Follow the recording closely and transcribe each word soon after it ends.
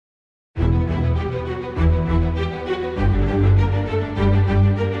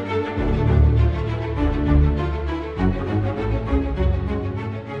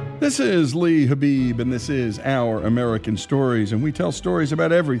This is Lee Habib, and this is Our American Stories, and we tell stories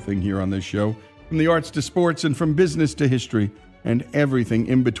about everything here on this show, from the arts to sports and from business to history and everything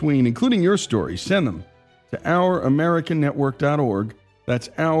in between, including your stories. Send them to ouramericannetwork.org. That's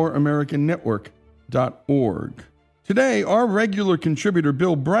ouramericannetwork.org. Today, our regular contributor,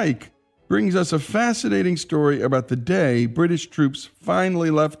 Bill Brike, brings us a fascinating story about the day British troops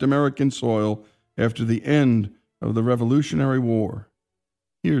finally left American soil after the end of the Revolutionary War.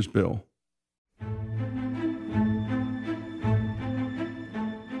 Here's Bill.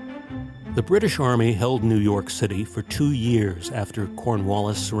 The British Army held New York City for 2 years after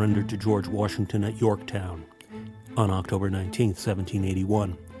Cornwallis surrendered to George Washington at Yorktown on October 19,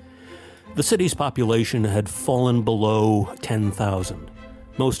 1781. The city's population had fallen below 10,000.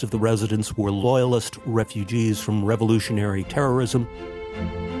 Most of the residents were Loyalist refugees from revolutionary terrorism.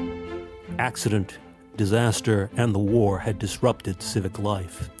 Accident, disaster, and the war had disrupted civic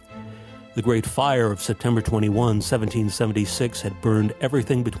life. The Great Fire of September 21, 1776 had burned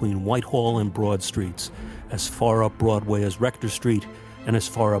everything between Whitehall and Broad Streets, as far up Broadway as Rector Street and as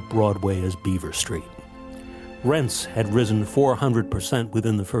far up Broadway as Beaver Street. Rents had risen 400%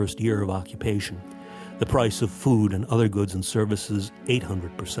 within the first year of occupation. The price of food and other goods and services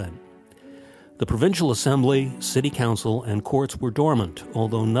 800%. The Provincial Assembly, City Council, and courts were dormant,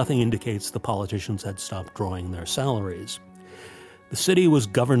 although nothing indicates the politicians had stopped drawing their salaries. The city was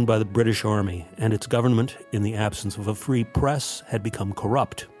governed by the British Army, and its government, in the absence of a free press, had become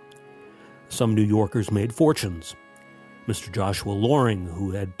corrupt. Some New Yorkers made fortunes. Mr. Joshua Loring, who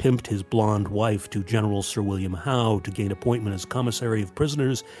had pimped his blonde wife to General Sir William Howe to gain appointment as commissary of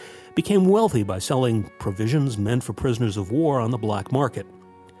prisoners, became wealthy by selling provisions meant for prisoners of war on the black market.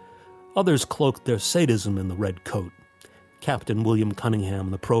 Others cloaked their sadism in the red coat. Captain William Cunningham,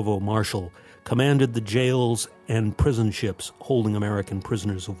 the provost marshal, commanded the jails and prison ships holding American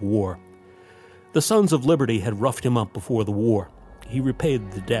prisoners of war. The Sons of Liberty had roughed him up before the war. He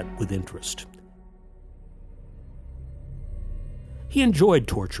repaid the debt with interest. He enjoyed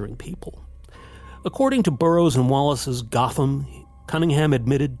torturing people. According to Burroughs and Wallace's Gotham, Cunningham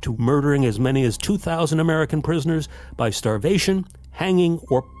admitted to murdering as many as 2,000 American prisoners by starvation, hanging,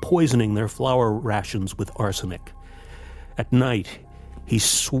 or poisoning their flour rations with arsenic. At night, he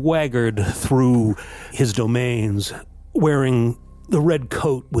swaggered through his domains, wearing the red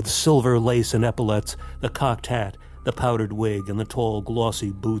coat with silver lace and epaulets, the cocked hat, the powdered wig, and the tall,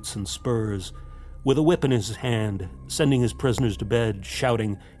 glossy boots and spurs, with a whip in his hand, sending his prisoners to bed,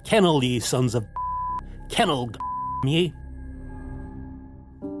 shouting, "Kennel, ye sons of kennel, ye!"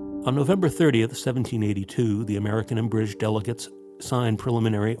 On November 30th, 1782, the American and British delegates signed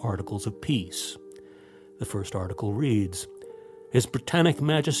preliminary articles of peace. The first article reads, "His Britannic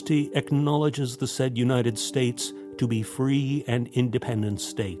Majesty acknowledges the said United States to be free and independent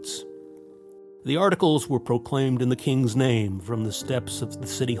states." The articles were proclaimed in the King's name from the steps of the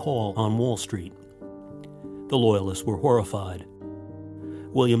City Hall on Wall Street. The Loyalists were horrified.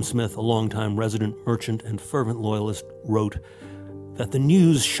 William Smith, a longtime resident merchant and fervent Loyalist, wrote that the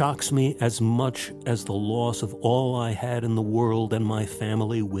news shocks me as much as the loss of all I had in the world and my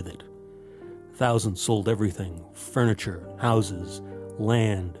family with it. Thousands sold everything, furniture, houses,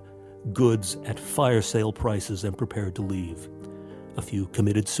 land, goods at fire sale prices and prepared to leave. A few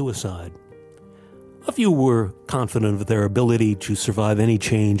committed suicide. A few were confident of their ability to survive any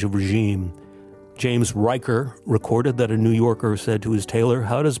change of regime. James Riker recorded that a New Yorker said to his tailor,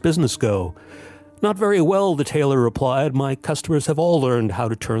 "How does business go?" "Not very well," the tailor replied. "My customers have all learned how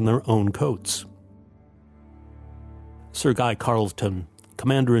to turn their own coats." Sir Guy Carleton,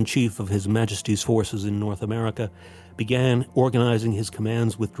 Commander-in-Chief of His Majesty's forces in North America, began organizing his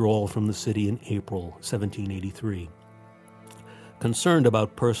command's withdrawal from the city in April 1783. Concerned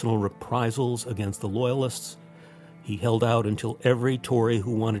about personal reprisals against the Loyalists, he held out until every Tory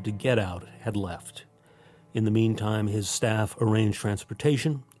who wanted to get out had left. In the meantime, his staff arranged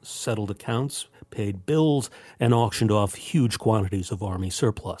transportation, settled accounts, paid bills, and auctioned off huge quantities of Army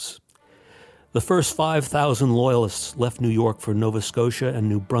surplus. The first 5,000 Loyalists left New York for Nova Scotia and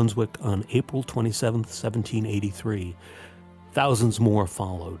New Brunswick on April 27, 1783. Thousands more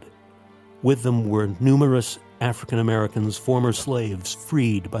followed. With them were numerous African Americans, former slaves,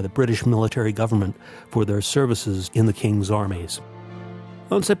 freed by the British military government for their services in the King's armies.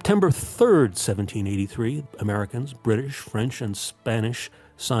 On September 3, 1783, Americans, British, French, and Spanish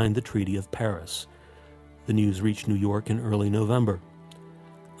signed the Treaty of Paris. The news reached New York in early November.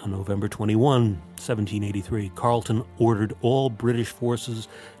 On November 21, 1783, Carleton ordered all British forces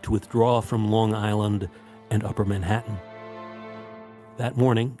to withdraw from Long Island and Upper Manhattan. That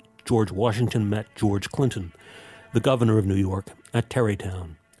morning, George Washington met George Clinton, the governor of New York, at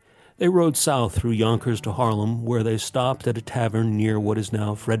Tarrytown. They rode south through Yonkers to Harlem, where they stopped at a tavern near what is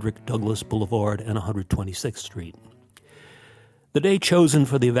now Frederick Douglass Boulevard and 126th Street. The day chosen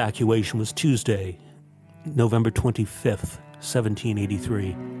for the evacuation was Tuesday, November 25th,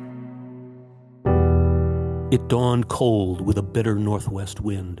 1783. It dawned cold with a bitter northwest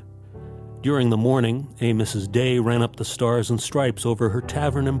wind. During the morning, a Mrs. Day ran up the Stars and Stripes over her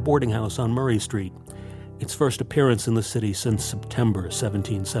tavern and boarding house on Murray Street, its first appearance in the city since September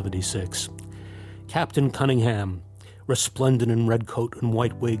 1776. Captain Cunningham, resplendent in red coat and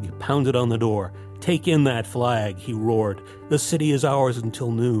white wig, pounded on the door. "Take in that flag," he roared. "The city is ours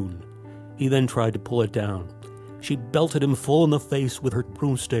until noon." He then tried to pull it down. She belted him full in the face with her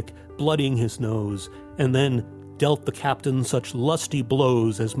broomstick, bloodying his nose, and then dealt the captain such lusty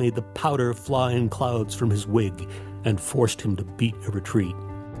blows as made the powder fly in clouds from his wig and forced him to beat a retreat.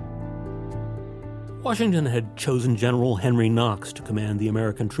 Washington had chosen General Henry Knox to command the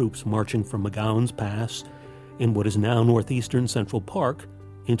American troops marching from McGowan's Pass, in what is now northeastern Central Park,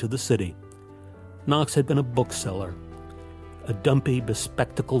 into the city. Knox had been a bookseller, a dumpy,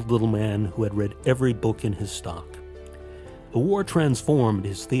 bespectacled little man who had read every book in his stock. The war transformed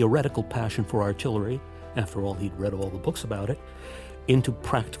his theoretical passion for artillery, after all he'd read all the books about it, into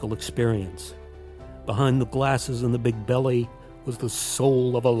practical experience. Behind the glasses and the big belly was the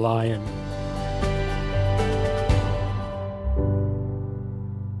soul of a lion.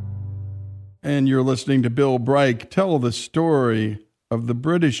 And you're listening to Bill Bright tell the story of the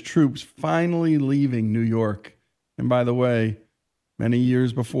British troops finally leaving New York. And by the way, many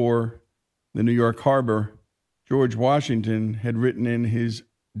years before the New York harbor, George Washington had written in his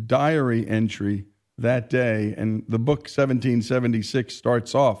diary entry that day, and the book 1776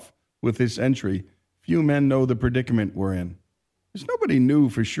 starts off with this entry: "Few men know the predicament we're in." Because nobody knew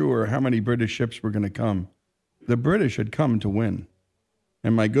for sure how many British ships were going to come. The British had come to win.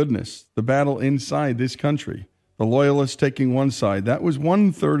 And my goodness, the battle inside this country, the Loyalists taking one side, that was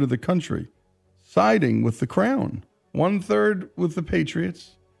 1/3 of the country siding with the crown, 1/3 with the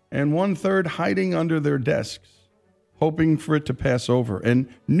Patriots, and 1/3 hiding under their desks, hoping for it to pass over. And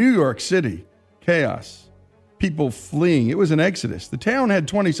New York City, chaos, people fleeing. It was an exodus. The town had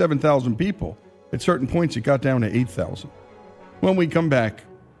 27,000 people. At certain points, it got down to 8,000. When we come back,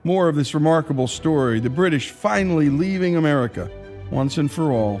 more of this remarkable story, the British finally leaving America once and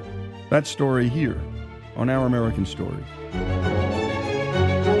for all. That story here on Our American Stories.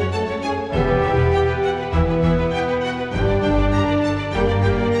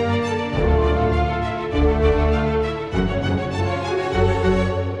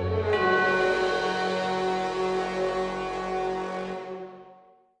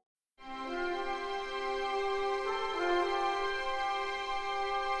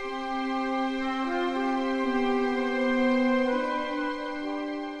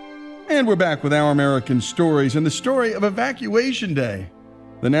 And we're back with Our American Stories and the story of Evacuation Day,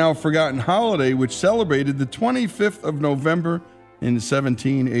 the now forgotten holiday which celebrated the 25th of November in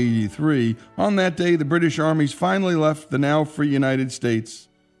 1783. On that day, the British armies finally left the now free United States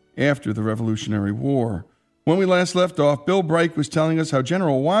after the Revolutionary War. When we last left off, Bill Bright was telling us how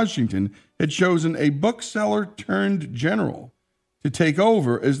General Washington had chosen a bookseller turned general to take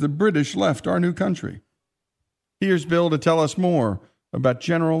over as the British left our new country. Here's Bill to tell us more about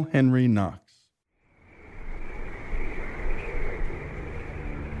General Henry Knox.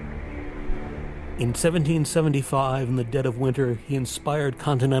 In 1775, in the dead of winter, he inspired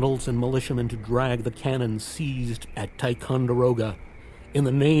Continentals and militiamen to drag the cannon seized at Ticonderoga in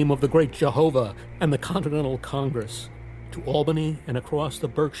the name of the great Jehovah and the Continental Congress to Albany and across the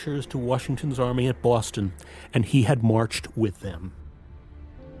Berkshires to Washington's army at Boston, and he had marched with them.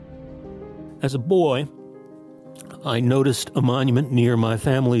 As a boy, I noticed a monument near my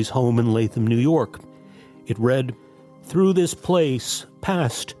family's home in Latham, New York. It read, "Through this place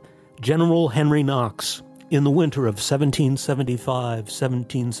passed General Henry Knox in the winter of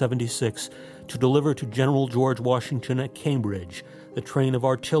 1775-1776 to deliver to General George Washington at Cambridge the train of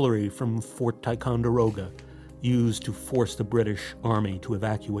artillery from Fort Ticonderoga used to force the British Army to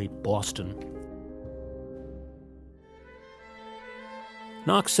evacuate Boston."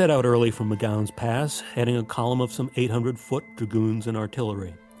 Knox set out early from McGowan's Pass, heading a column of some 800-foot dragoons and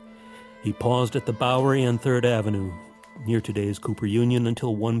artillery. He paused at the Bowery and 3rd Avenue, near today's Cooper Union,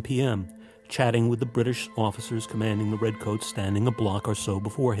 until 1 p.m., chatting with the British officers commanding the Redcoats standing a block or so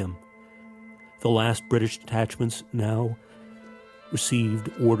before him. The last British detachments now received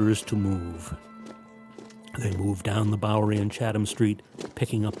orders to move. They moved down the Bowery and Chatham Street,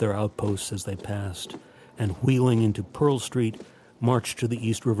 picking up their outposts as they passed, and wheeling into Pearl Street, marched to the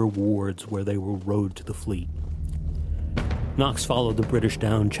East River wards where they were rowed to the fleet. Knox followed the British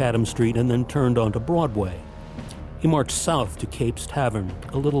down Chatham Street and then turned onto Broadway. He marched south to Cape's Tavern,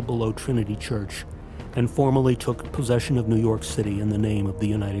 a little below Trinity Church, and formally took possession of New York City in the name of the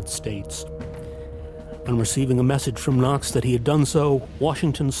United States. On receiving a message from Knox that he had done so,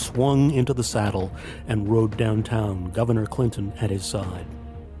 Washington swung into the saddle and rode downtown, Governor Clinton at his side.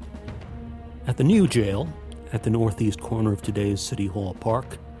 At the new jail, at the northeast corner of today's City Hall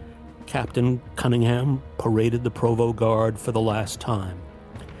Park, Captain Cunningham paraded the Provost Guard for the last time.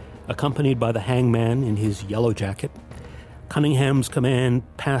 Accompanied by the hangman in his yellow jacket, Cunningham's command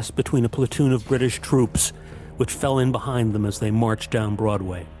passed between a platoon of British troops, which fell in behind them as they marched down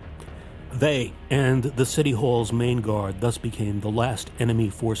Broadway. They and the City Hall's main guard thus became the last enemy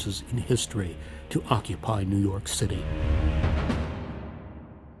forces in history to occupy New York City.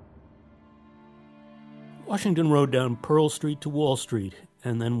 Washington rode down Pearl Street to Wall Street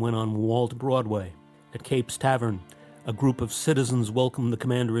and then went on Wall to Broadway. At Cape's Tavern, a group of citizens welcomed the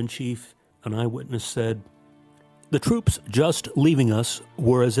commander-in-chief. An eyewitness said, "The troops just leaving us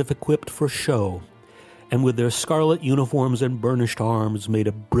were as if equipped for show, and with their scarlet uniforms and burnished arms made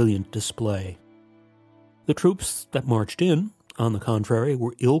a brilliant display. The troops that marched in, on the contrary,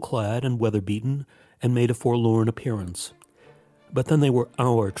 were ill-clad and weather-beaten and made a forlorn appearance. But then they were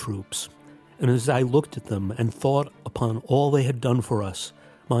our troops, and as I looked at them and thought upon all they had done for us,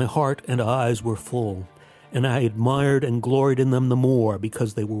 my heart and eyes were full, and I admired and gloried in them the more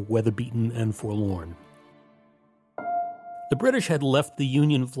because they were weather-beaten and forlorn." The British had left the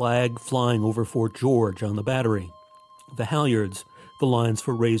Union flag flying over Fort George on the Battery. The halyards, the lines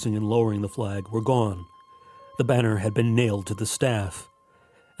for raising and lowering the flag, were gone. The banner had been nailed to the staff,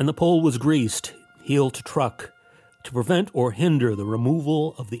 and the pole was greased, heel to truck, to prevent or hinder the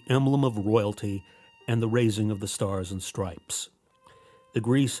removal of the emblem of royalty and the raising of the stars and stripes. The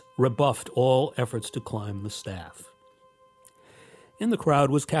grease rebuffed all efforts to climb the staff. In the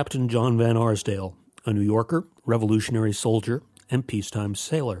crowd was Captain John Van Arsdale, a New Yorker, revolutionary soldier, and peacetime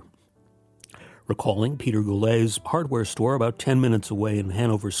sailor. Recalling Peter Goulet's hardware store about 10 minutes away in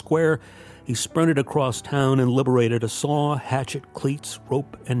Hanover Square, he sprinted across town and liberated a saw, hatchet, cleats,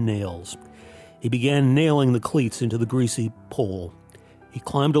 rope, and nails. He began nailing the cleats into the greasy pole. He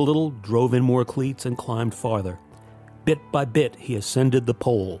climbed a little, drove in more cleats, and climbed farther. Bit by bit, he ascended the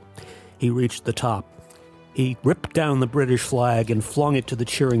pole. He reached the top. He ripped down the British flag and flung it to the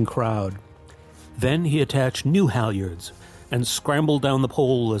cheering crowd. Then he attached new halyards and scrambled down the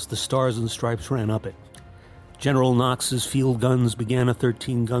pole as the stars and stripes ran up it. General Knox's field guns began a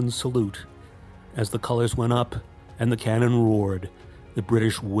 13-gun salute. As the colors went up and the cannon roared, the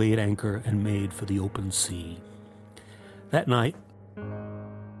British weighed anchor and made for the open sea. That night,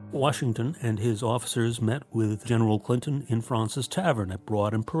 Washington and his officers met with General Clinton in Fraunces Tavern at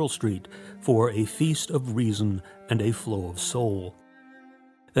Broad and Pearl Street for a feast of reason and a flow of soul.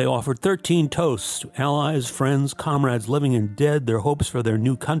 They offered 13 toasts to allies, friends, comrades living and dead, their hopes for their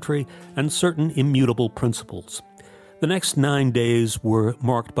new country, and certain immutable principles. The next 9 days were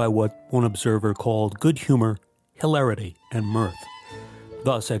marked by what one observer called good humor, hilarity, and mirth.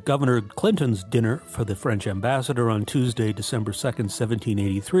 Thus, at Governor Clinton's dinner for the French ambassador on Tuesday, December 2nd,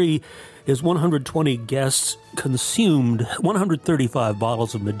 1783, his 120 guests consumed 135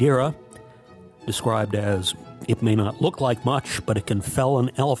 bottles of Madeira, described as, "It may not look like much, but it can fell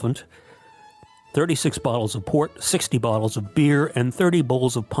an elephant," 36 bottles of port, 60 bottles of beer, and 30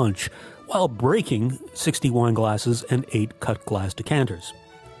 bowls of punch, while breaking 60 wine glasses and 8 cut-glass decanters.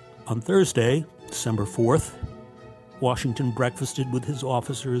 On Thursday, December 4th, Washington breakfasted with his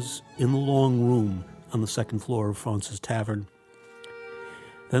officers in the long room on the second floor of Fraunces Tavern.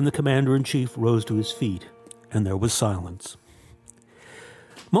 Then the commander-in-chief rose to his feet, and there was silence.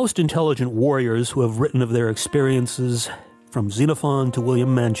 Most intelligent warriors who have written of their experiences, from Xenophon to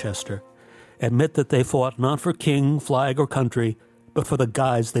William Manchester, admit that they fought not for king, flag, or country, but for the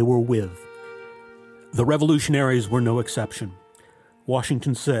guys they were with. The revolutionaries were no exception.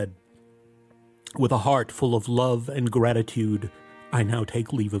 Washington said, "With a heart full of love and gratitude, I now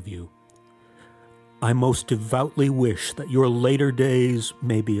take leave of you. I most devoutly wish that your later days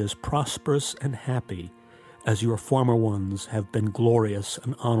may be as prosperous and happy as your former ones have been glorious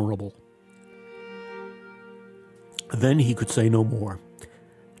and honorable." Then he could say no more.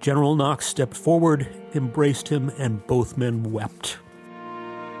 General Knox stepped forward, embraced him, and both men wept.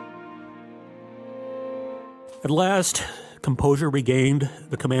 At last, composure regained,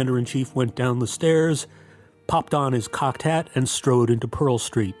 the commander-in-chief went down the stairs, popped on his cocked hat, and strode into Pearl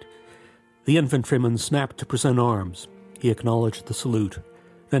Street. The infantryman snapped to present arms. He acknowledged the salute.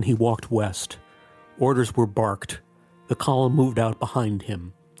 Then he walked west. Orders were barked. The column moved out behind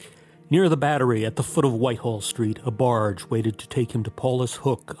him. Near the Battery, at the foot of Whitehall Street, a barge waited to take him to Paulus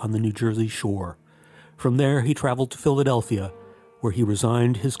Hook on the New Jersey shore. From there, he traveled to Philadelphia, where he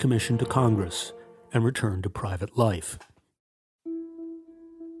resigned his commission to Congress and returned to private life.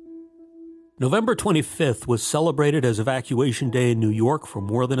 November 25th was celebrated as Evacuation Day in New York for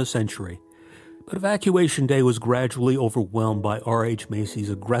more than a century. But Evacuation Day was gradually overwhelmed by R.H. Macy's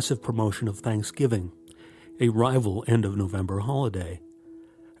aggressive promotion of Thanksgiving, a rival end-of-November holiday.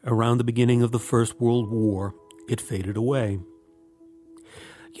 Around the beginning of the First World War, it faded away.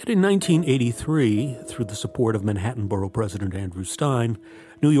 Yet in 1983, through the support of Manhattan Borough President Andrew Stein,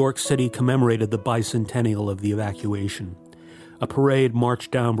 New York City commemorated the bicentennial of the evacuation. A parade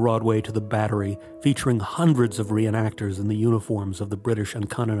marched down Broadway to the Battery, featuring hundreds of reenactors in the uniforms of the British and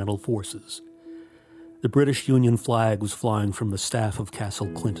Continental Forces. The British Union flag was flying from the staff of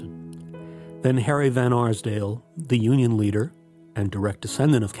Castle Clinton. Then Harry Van Arsdale, the Union leader, and direct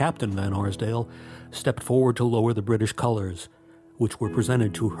descendant of Captain Van Arsdale, stepped forward to lower the British colors, which were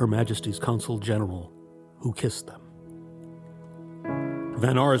presented to Her Majesty's Consul General, who kissed them.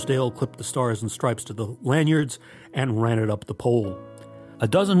 Van Arsdale clipped the stars and stripes to the lanyards and ran it up the pole. A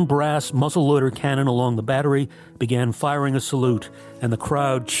dozen brass muzzle-loader cannon along the Battery began firing a salute, and the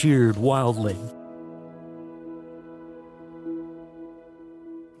crowd cheered wildly.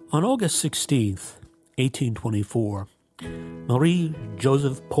 On August 16th, 1824,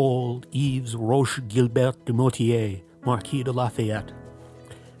 Marie-Joseph Paul Yves Roche Gilbert de Motier, Marquis de Lafayette,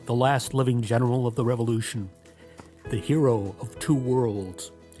 the last living general of the Revolution, the hero of two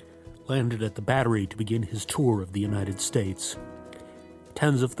worlds, landed at the Battery to begin his tour of the United States.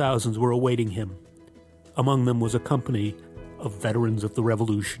 Tens of thousands were awaiting him. Among them was a company of veterans of the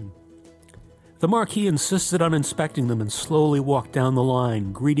Revolution. The Marquis insisted on inspecting them and slowly walked down the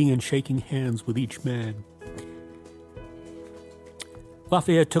line, greeting and shaking hands with each man.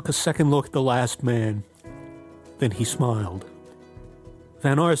 Lafayette took a second look at the last man. Then he smiled.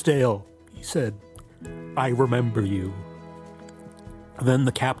 "Van Arsdale," he said, "I remember you." Then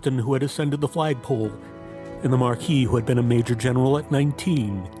the captain who had ascended the flagpole and the Marquis who had been a major general at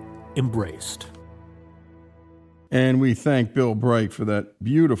 19 embraced. And we thank Bill Bright for that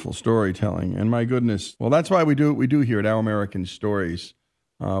beautiful storytelling. And my goodness, well, that's why we do what we do here at Our American Stories.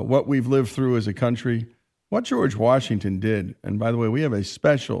 What we've lived through as a country, what George Washington did. And by the way, we have a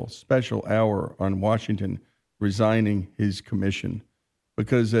special hour on Washington resigning his commission.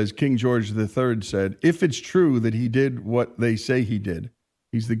 Because as King George III said, if it's true that he did what they say he did,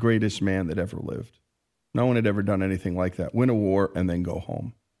 he's the greatest man that ever lived. No one had ever done anything like that. Win a war and then go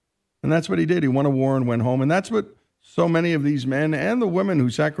home. And that's what he did. He won a war and went home. And that's what so many of these men and the women who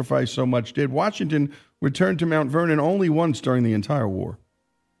sacrificed so much did. Washington returned to Mount Vernon only once during the entire war.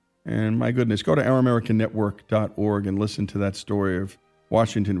 And my goodness, go to ouramericannetwork.org and listen to that story of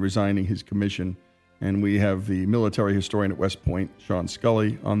Washington resigning his commission. And we have the military historian at West Point, Sean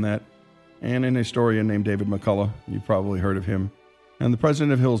Scully, on that, and an historian named David McCullough. You've probably heard of him. And the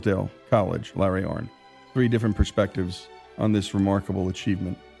president of Hillsdale College, Larry Arnn. 3 different perspectives on this remarkable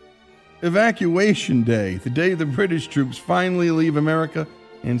achievement. Evacuation Day, the day the British troops finally leave America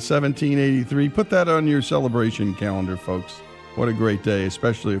in 1783. Put that on your celebration calendar, folks. What a great day,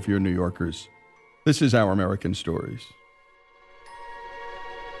 especially if you're New Yorkers. This is Our American Stories.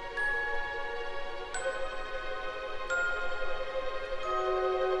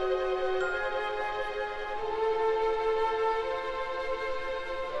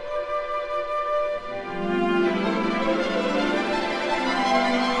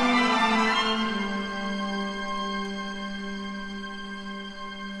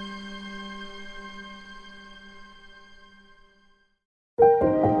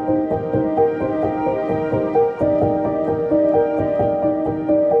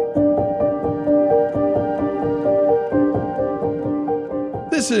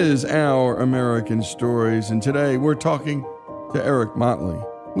 This is Our American Stories, and today we're talking to Eric Motley.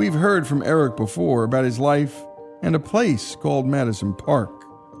 We've heard from Eric before about his life and a place called Madison Park.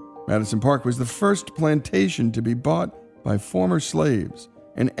 Madison Park was the first plantation to be bought by former slaves,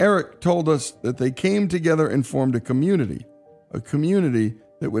 and Eric told us that they came together and formed a community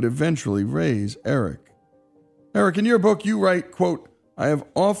that would eventually raise Eric. Eric, in your book, you write, quote, "I have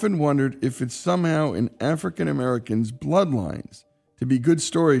often wondered if it's somehow in African Americans' bloodlines to be good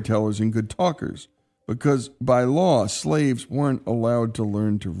storytellers and good talkers, because by law, slaves weren't allowed to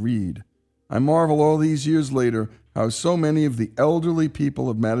learn to read. I marvel all these years later how so many of the elderly people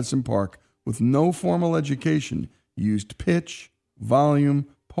of Madison Park with no formal education used pitch, volume,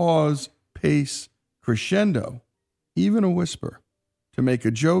 pause, pace, crescendo, even a whisper, to make a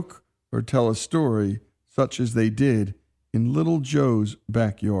joke or tell a story such as they did in Little Joe's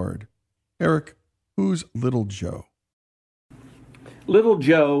backyard." Eric, who's Little Joe? Little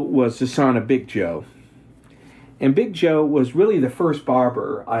Joe was the son of Big Joe. And Big Joe was really the first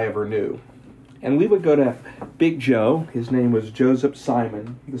barber I ever knew. And we would go to Big Joe. His name was Joseph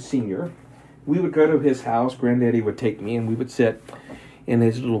Simon, the senior. We would go to his house. Granddaddy would take me, and we would sit in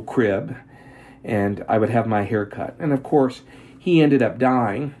his little crib, and I would have my hair cut. And, of course, he ended up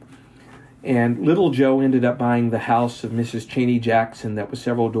dying. And Little Joe ended up buying the house of Mrs. Cheney Jackson that was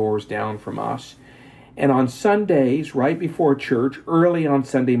several doors down from us. And on Sundays, right before church, early on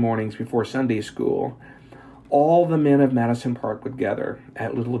Sunday mornings before Sunday school, all the men of Madison Park would gather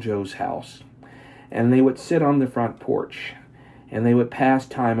at Little Joe's house. And they would sit on the front porch, and they would pass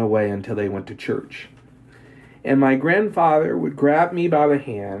time away until they went to church. And my grandfather would grab me by the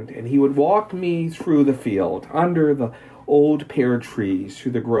hand, and he would walk me through the field, under the old pear trees,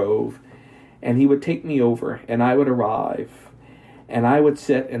 through the grove, and he would take me over, and I would arrive. And I would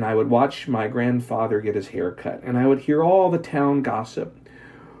sit and I would watch my grandfather get his hair cut. And I would hear all the town gossip,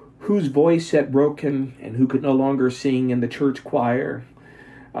 whose voice had broken and who could no longer sing in the church choir,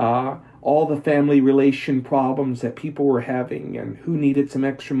 all the family relation problems that people were having, and who needed some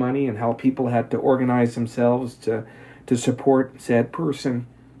extra money, and how people had to organize themselves to support said person.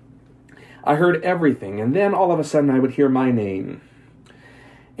 I heard everything, and then all of a sudden I would hear my name.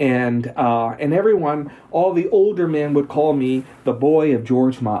 And everyone, all the older men would call me the boy of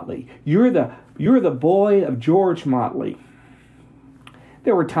George Motley. You're the boy of George Motley.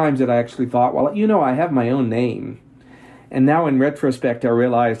 There were times that I actually thought, well, I have my own name. And now in retrospect, I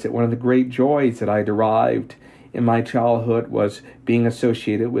realized that one of the great joys that I derived in my childhood was being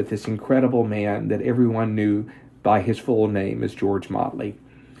associated with this incredible man that everyone knew by his full name as George Motley.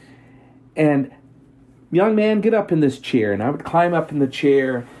 And young man, get up in this chair. And I would climb up in the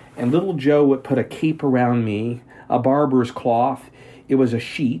chair, and Little Joe would put a cape around me, a barber's cloth. It was a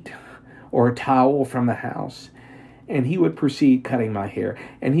sheet or a towel from the house. And he would proceed cutting my hair.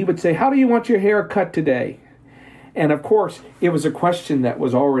 And he would say, how do you want your hair cut today? And of course, it was a question that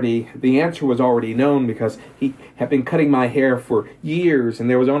the answer was already known, because he had been cutting my hair for years, and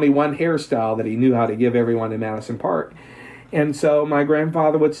there was only one hairstyle that he knew how to give everyone in Madison Park. And so my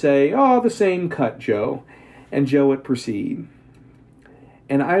grandfather would say, the same cut, Joe. And Joe would proceed.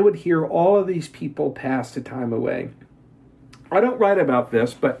 And I would hear all of these people pass the time away. I don't write about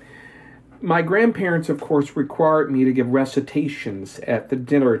this, but my grandparents, of course, required me to give recitations at the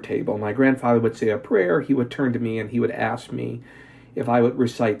dinner table. My grandfather would say a prayer. He would turn to me and he would ask me if I would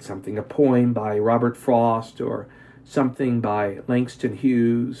recite something, a poem by Robert Frost or something by Langston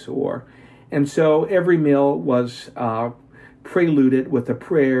Hughes. And so every meal was preluded with a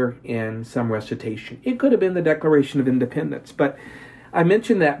prayer and some recitation. It could have been the Declaration of Independence, but I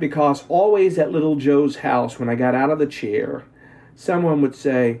mention that because always at Little Joe's house, when I got out of the chair, someone would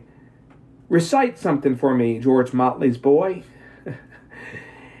say, recite something for me, George Motley's boy.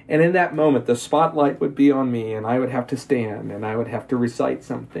 And in that moment, the spotlight would be on me, and I would have to stand, and I would have to recite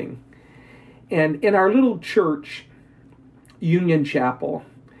something. And in our little church, Union Chapel,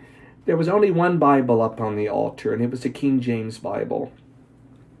 there was only one Bible up on the altar, and it was the King James Bible.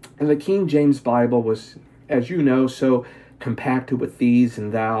 And the King James Bible was, as you know, so compacted with these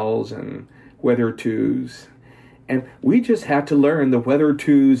and thous and whether tos. And we just had to learn the whether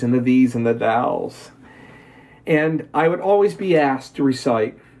tos and the these and the thous. And I would always be asked to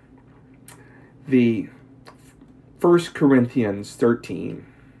recite the 1 Corinthians 13.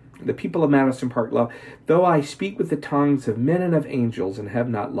 The people of Madison Park love, though I speak with the tongues of men and of angels and have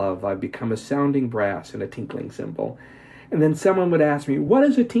not love, I've become a sounding brass and a tinkling cymbal. And then someone would ask me, what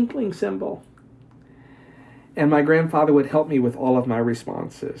is a tinkling cymbal? And my grandfather would help me with all of my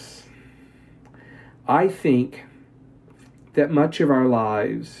responses. I think that much of our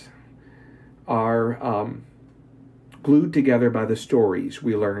lives are glued together by the stories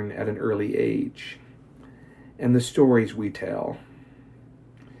we learn at an early age and the stories we tell.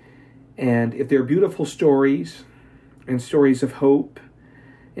 And if they're beautiful stories and stories of hope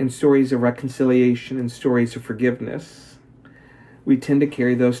and stories of reconciliation and stories of forgiveness, we tend to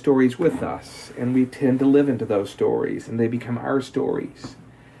carry those stories with us, and we tend to live into those stories, and they become our stories.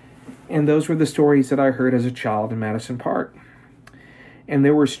 And those were the stories that I heard as a child in Madison Park. And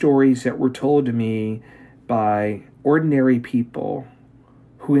there were stories that were told to me by ordinary people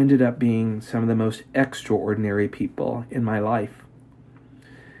who ended up being some of the most extraordinary people in my life.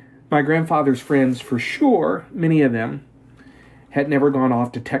 My grandfather's friends, for sure, many of them, had never gone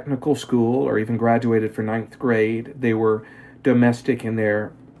off to technical school or even graduated for 9th grade. They were domestic in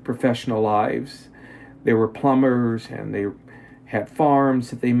their professional lives. They were plumbers, and they had farms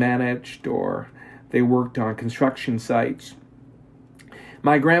that they managed, or they worked on construction sites.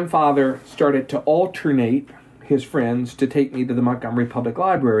 My grandfather started to alternate his friends to take me to the Montgomery Public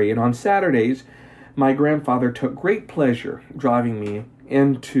Library, and on Saturdays, my grandfather took great pleasure driving me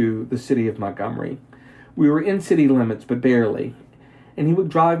into the city of Montgomery. We were in city limits, but barely, and he would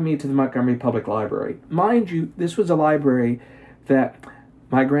drive me to the Montgomery Public Library. Mind you, this was a library that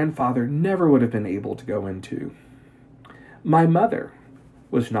my grandfather never would have been able to go into. My mother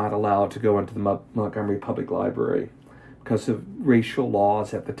was not allowed to go into the Montgomery Public Library because of racial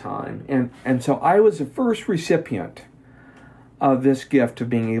laws at the time. And so I was the first recipient of this gift of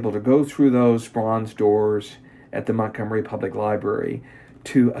being able to go through those bronze doors at the Montgomery Public Library,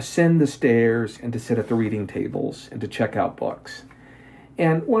 to ascend the stairs and to sit at the reading tables and to check out books.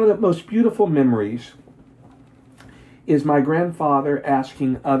 And one of the most beautiful memories is my grandfather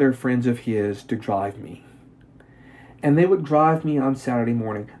asking other friends of his to drive me. And they would drive me on Saturday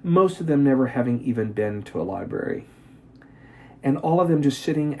morning, most of them never having even been to a library. And all of them just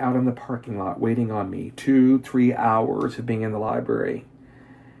sitting out in the parking lot waiting on me, 2-3 hours of being in the library,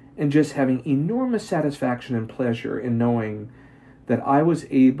 and just having enormous satisfaction and pleasure in knowing that I was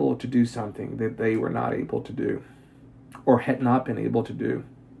able to do something that they were not able to do, or had not been able to do.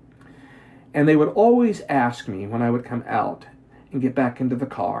 And they would always ask me when I would come out and get back into the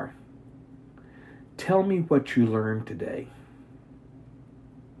car, "Tell me what you learned today.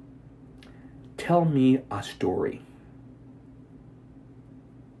 Tell me a story."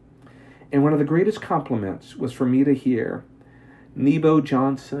 And one of the greatest compliments was for me to hear Nebo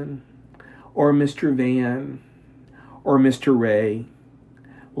Johnson or Mr. Van or Mr. Ray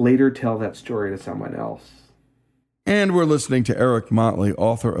later tell that story to someone else. And we're listening to Eric Motley,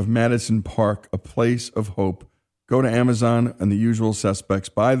 author of Madison Park, A Place of Hope. Go to Amazon and the usual suspects,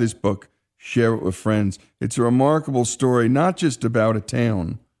 buy this book, share it with friends. It's a remarkable story, not just about a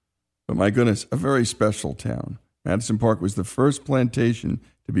town, but my goodness, a very special town. Madison Park was the first plantation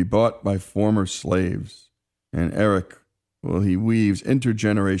to be bought by former slaves. And Eric, well, he weaves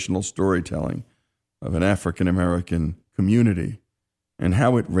intergenerational storytelling of an African-American community and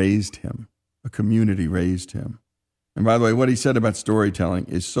how it raised him. A community raised him. And by the way, what he said about storytelling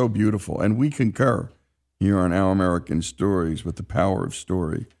is so beautiful, and we concur here on Our American Stories with the power of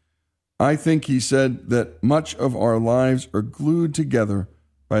story. I think he said that much of our lives are glued together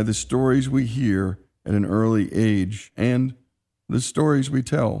by the stories we hear at an early age and the stories we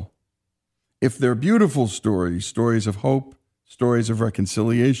tell. If they're beautiful stories, stories of hope, stories of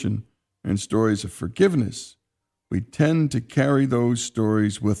reconciliation, and stories of forgiveness, we tend to carry those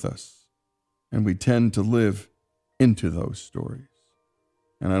stories with us, and we tend to live into those stories.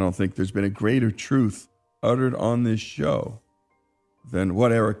 And I don't think there's been a greater truth uttered on this show than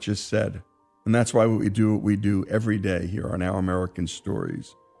what Eric just said. And that's why we do what we do every day here on Our American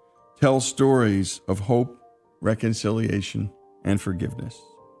Stories. Tell stories of hope, reconciliation, and forgiveness.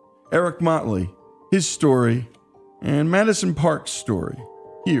 Eric Motley, his story, and Madison Park's story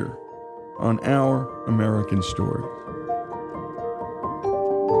here on Our American Stories.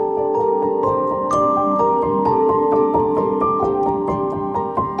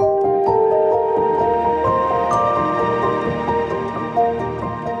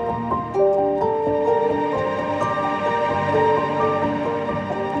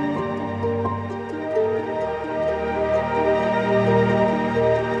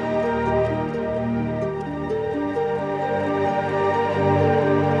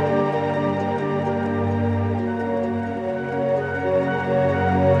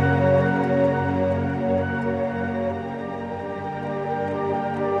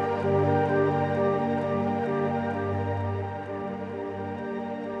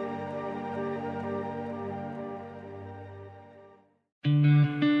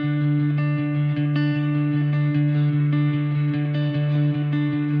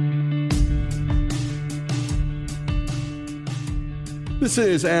 This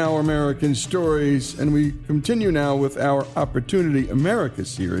is Our American Stories, and we continue now with our Opportunity America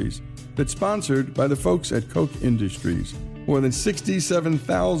series that's sponsored by the folks at Koch Industries. More than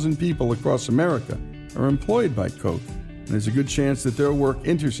 67,000 people across America are employed by Koch, and there's a good chance that their work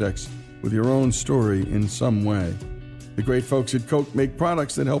intersects with your own story in some way. The great folks at Koch make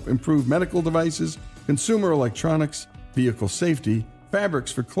products that help improve medical devices, consumer electronics, vehicle safety,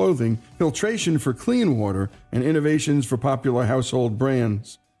 fabrics for clothing, filtration for clean water, and innovations for popular household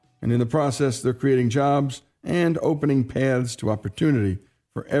brands. And in the process, they're creating jobs and opening paths to opportunity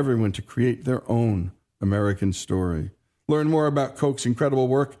for everyone to create their own American story. Learn more about Koch's incredible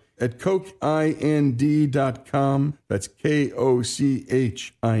work at kochind.com. That's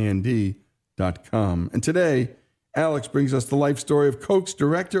KOCHIND.com. And today, Alex brings us the life story of Koch's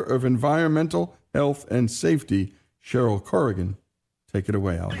Director of Environmental Health and Safety, Cheryl Corrigan. Take it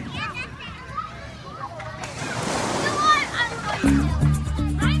away, Allie.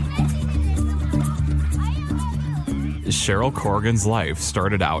 Cheryl Corrigan's life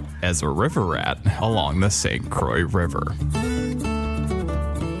started out as a river rat along the St. Croix River.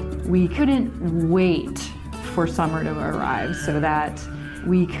 We couldn't wait for summer to arrive so that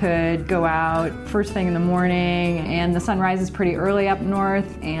we could go out first thing in the morning, and the sun rises pretty early up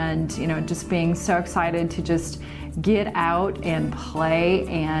north, and just being so excited to just get out and play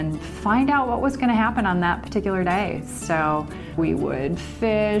and find out what was going to happen on that particular day. So we would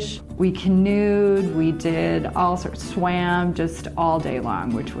fish, we canoed, we did all sorts, swam just all day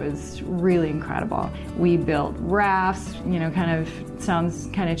long, which was really incredible. We built rafts, kind of sounds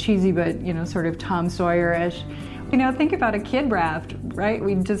kind of cheesy, but sort of Tom Sawyer-ish. Think about a kid raft, right?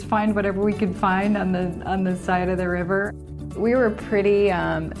 We'd just find whatever we could find on the side of the river. We were pretty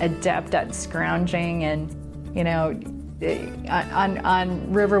adept at scrounging and on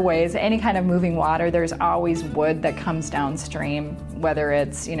riverways, any kind of moving water, there's always wood that comes downstream, whether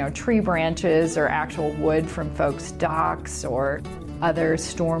it's, tree branches or actual wood from folks' docks or other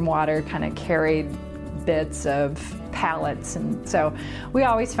stormwater kind of carried bits of pallets. And so we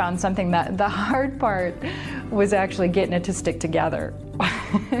always found something. That the hard part was actually getting it to stick together.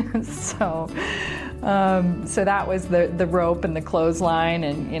 So that was the rope and the clothesline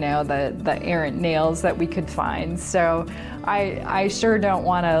and the errant nails that we could find. So I sure don't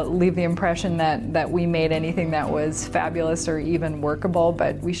want to leave the impression that we made anything that was fabulous or even workable,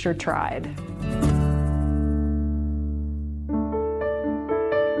 but we sure tried.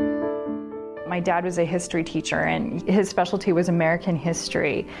 My dad was a history teacher, and his specialty was American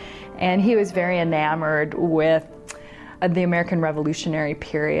history, and he was very enamored with the American Revolutionary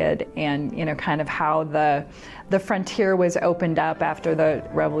period and kind of how the frontier was opened up after the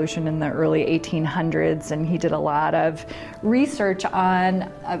revolution in the early 1800s, and he did a lot of research on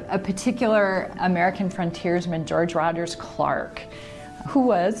a particular American frontiersman, George Rogers Clark, who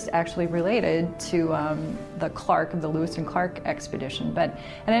was actually related to the Clark of the Lewis and Clark expedition. But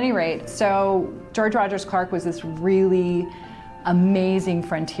at any rate, so George Rogers Clark was this really amazing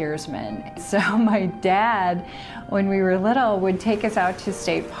frontiersman. So my dad, when we were little, would take us out to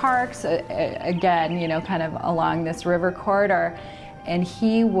state parks, again, kind of along this river corridor, and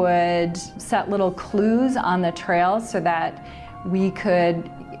he would set little clues on the trail so that we could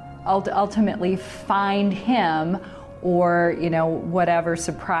ultimately find him or, whatever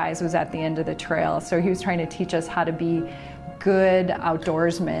surprise was at the end of the trail. So he was trying to teach us how to be good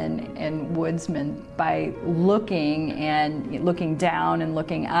outdoorsmen and woodsmen by looking down and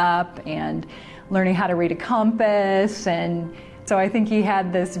looking up and learning how to read a compass. And so I think he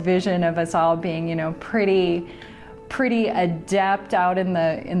had this vision of us all being, pretty adept out in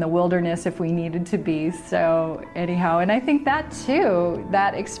the wilderness if we needed to be. So anyhow, and I think that too,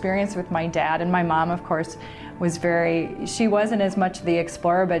 that experience with my dad and my mom, of course, she wasn't as much the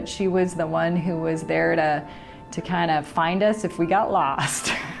explorer, but she was the one who was there to kind of find us if we got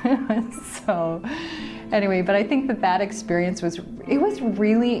lost. So anyway, but I think that experience was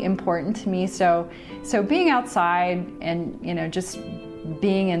really important to me. So being outside and, just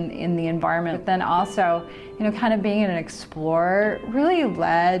being in the environment, then also, kind of being an explorer really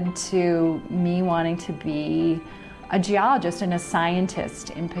led to me wanting to be a geologist and a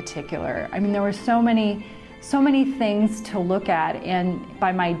scientist in particular. I mean, there were so many things to look at, and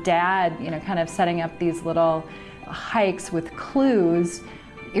by my dad, kind of setting up these little hikes with clues,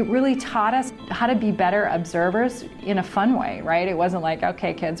 it really taught us how to be better observers in a fun way, right? It wasn't like,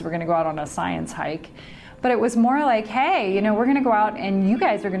 okay, kids, we're going to go out on a science hike. But it was more like, hey, we're going to go out and you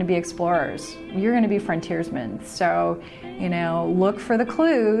guys are going to be explorers. You're going to be frontiersmen. So, look for the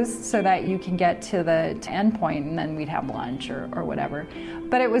clues so that you can get to the end point, and then we'd have lunch or whatever.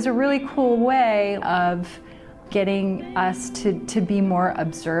 But it was a really cool way of getting us to be more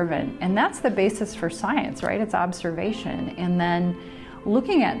observant. And that's the basis for science, right? It's observation. And then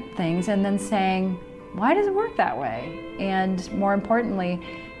looking at things and then saying, why does it work that way? And more importantly,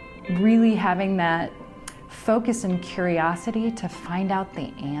 really having that focus and curiosity to find out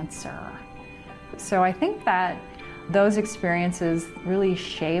the answer. So I think that those experiences really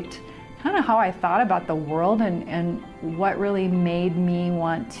shaped kind of how I thought about the world and what really made me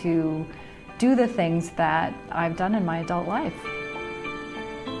want to do the things that I've done in my adult life.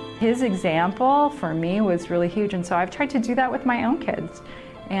 His example for me was really huge, and so I've tried to do that with my own kids.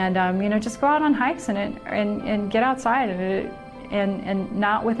 And just go out on hikes and get outside and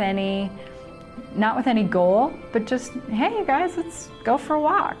not with any not with any goal, but just, hey guys, let's go for a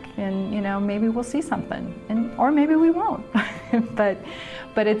walk, and maybe we'll see something, or maybe we won't. but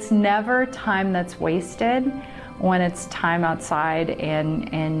it's never time that's wasted when it's time outside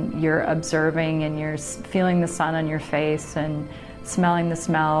and you're observing and you're feeling the sun on your face and smelling the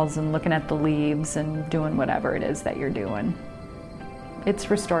smells and looking at the leaves and doing whatever it is that you're doing. It's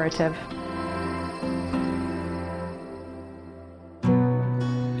restorative.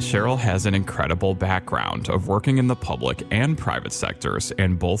 Cheryl has an incredible background of working in the public and private sectors,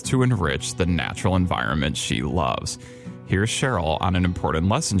 and both to enrich the natural environment she loves. Here's Cheryl on an important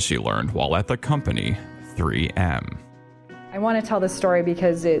lesson she learned while at the company 3M. I want to tell this story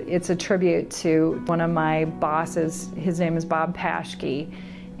because it's a tribute to one of my bosses. His name is Bob Paschke.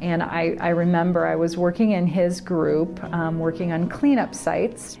 And I remember I was working in his group, working on cleanup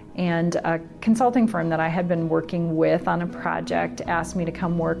sites, and a consulting firm that I had been working with on a project asked me to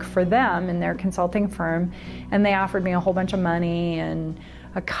come work for them in their consulting firm, and they offered me a whole bunch of money and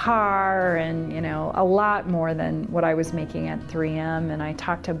a car and a lot more than what I was making at 3M. And I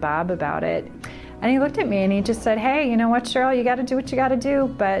talked to Bob about it, and he looked at me and he just said, hey, you know what, Cheryl, you got to do what you got to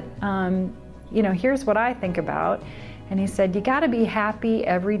do, but here's what I think about. And he said, you got to be happy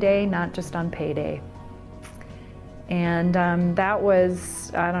every day, not just on payday. And that was,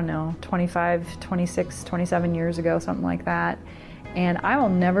 25, 26, 27 years ago, something like that. And I will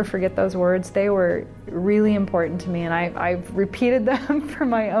never forget those words. They were really important to me. And I've repeated them for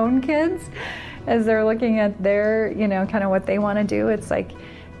my own kids as they're looking at their, kind of what they want to do. It's like,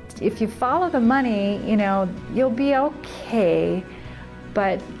 if you follow the money, you'll be okay.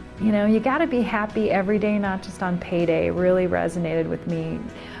 But you got to be happy every day, not just on payday. Really resonated with me.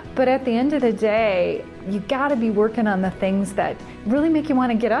 But at the end of the day, you got to be working on the things that really make you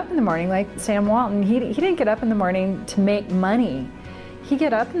want to get up in the morning. Like Sam Walton, he didn't get up in the morning to make money. He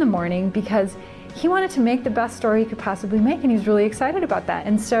got up in the morning because he wanted to make the best story he could possibly make, and he's really excited about that.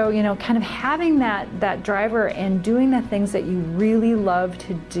 And so, kind of having that driver and doing the things that you really love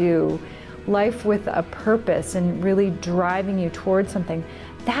to do, life with a purpose and really driving you towards something,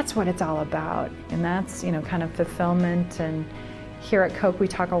 that's what it's all about. And that's, kind of fulfillment. And here at Coke, we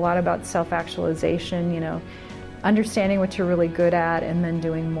talk a lot about self-actualization, understanding what you're really good at and then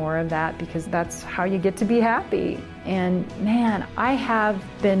doing more of that, because that's how you get to be happy. And man, I have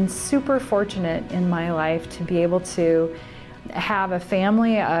been super fortunate in my life to be able to have a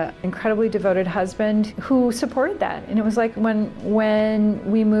family, an incredibly devoted husband who supported that. And it was like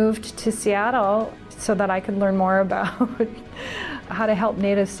when we moved to Seattle so that I could learn more about how to help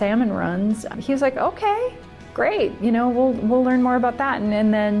native salmon runs, he was like, okay, great, we'll learn more about that.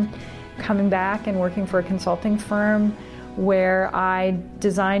 And then coming back and working for a consulting firm where I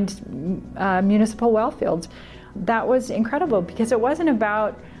designed municipal well fields. That was incredible because it wasn't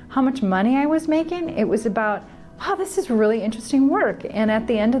about how much money I was making, it was about, wow, this is really interesting work. And at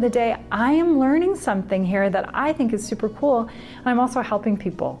the end of the day, I am learning something here that I think is super cool. And I'm also helping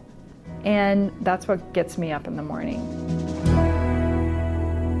people. And that's what gets me up in the morning.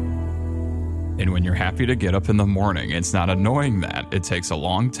 And when you're happy to get up in the morning, it's not annoying that it takes a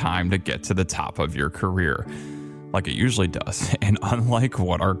long time to get to the top of your career, like it usually does. And unlike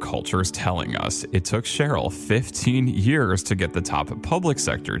what our culture is telling us, it took Cheryl 15 years to get the top public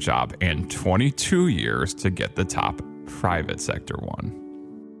sector job and 22 years to get the top private sector one.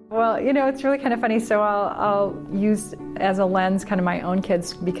 Well, it's really kind of funny. So I'll use as a lens kind of my own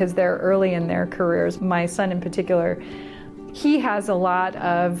kids because they're early in their careers. My son in particular, he has a lot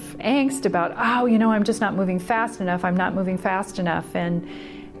of angst about, I'm just not moving fast enough. I'm not moving fast enough. And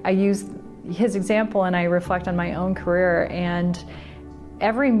I use his example and I reflect on my own career. And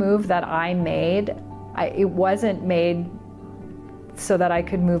every move that I made, it wasn't made so that I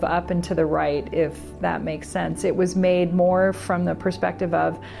could move up and to the right, if that makes sense. It was made more from the perspective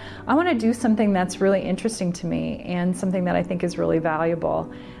of, I want to do something that's really interesting to me and something that I think is really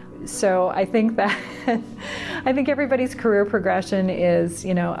valuable. So I think that everybody's career progression is,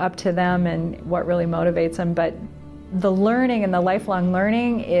 up to them and what really motivates them. But the learning and the lifelong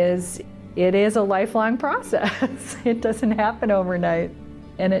learning is a lifelong process. It doesn't happen overnight.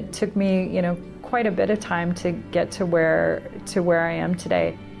 And it took me, quite a bit of time to get to where I am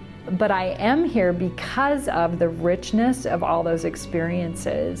today. But I am here because of the richness of all those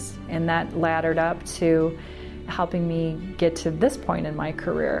experiences, and that laddered up to helping me get to this point in my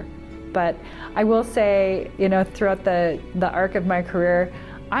career. But I will say, throughout the arc of my career,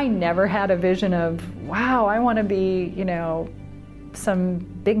 I never had a vision of, wow, I want to be, some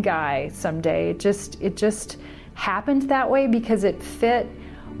big guy someday. It just happened that way because it fit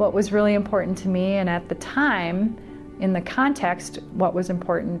what was really important to me, and at the time, in the context, what was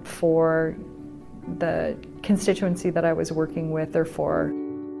important for the constituency that I was working with or for.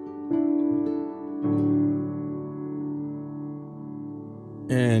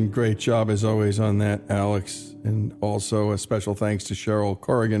 And great job as always on that, Alex. And also a special thanks to Cheryl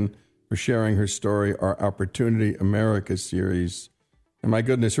Corrigan for sharing her story, our Opportunity America series. And my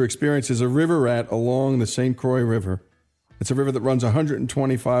goodness, her experience as a river rat along the St. Croix River. It's a river that runs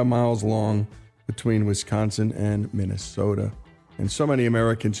 125 miles long between Wisconsin and Minnesota. And so many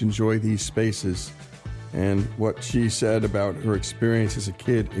Americans enjoy these spaces. And what she said about her experience as a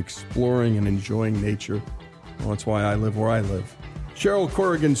kid exploring and enjoying nature, well, that's why I live where I live. Cheryl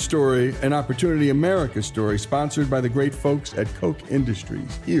Corrigan's story, an Opportunity America story, sponsored by the great folks at Koch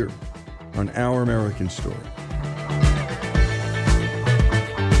Industries, here on Our American Story.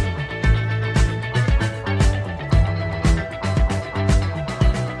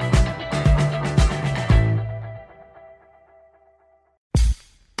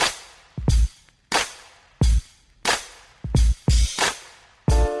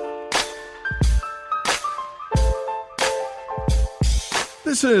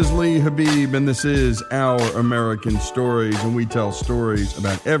 This is Lee Habib, and this is Our American Stories, and we tell stories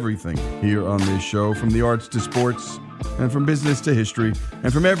about everything here on this show, from the arts to sports, and from business to history,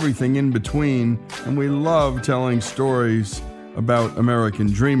 and from everything in between. And we love telling stories about American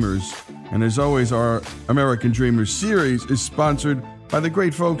dreamers. And as always, our American Dreamers series is sponsored by the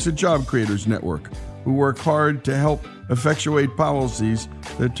great folks at Job Creators Network, who work hard to help effectuate policies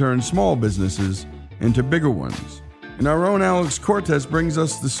that turn small businesses into bigger ones. And our own Alex Cortez brings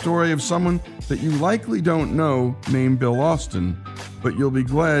us the story of someone that you likely don't know named Bill Austin, but you'll be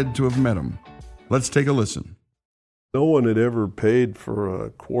glad to have met him. Let's take a listen. No one had ever paid for a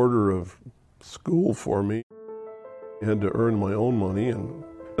quarter of school for me. I had to earn my own money, and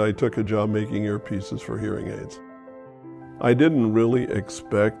I took a job making earpieces for hearing aids. I didn't really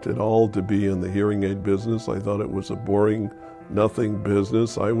expect at all to be in the hearing aid business. I thought it was a boring, nothing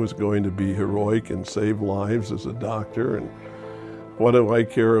business. I was going to be heroic and save lives as a doctor, and what do I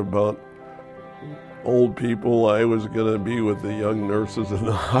care about old people? I was going to be with the young nurses in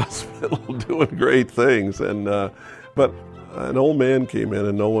the hospital doing great things. But an old man came in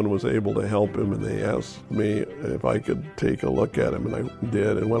and no one was able to help him, and they asked me if I could take a look at him, and I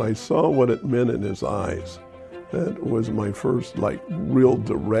did. And when I saw what it meant in his eyes, that was my first real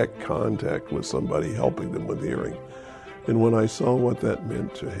direct contact with somebody, helping them with hearing. And when I saw what that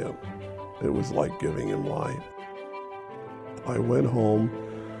meant to him, it was like giving him life. I went home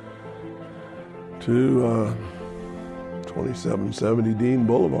to 2770 Dean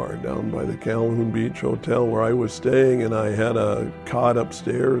Boulevard down by the Calhoun Beach Hotel where I was staying, and I had a cot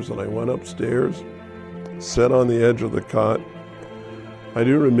upstairs, and I went upstairs, sat on the edge of the cot. I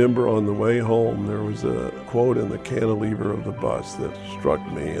do remember on the way home there was a quote in the cantilever of the bus that struck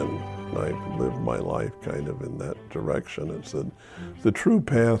me, and I've lived my life kind of in that direction. It said, "The true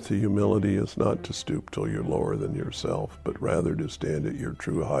path to humility is not to stoop till you're lower than yourself, but rather to stand at your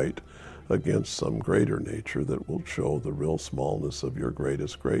true height against some greater nature that will show the real smallness of your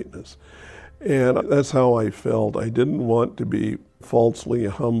greatest greatness." And that's how I felt. I didn't want to be falsely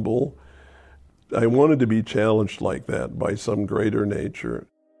humble. I wanted to be challenged like that by some greater nature.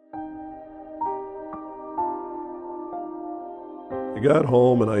 I got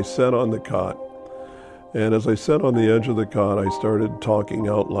home and I sat on the cot. And as I sat on the edge of the cot, I started talking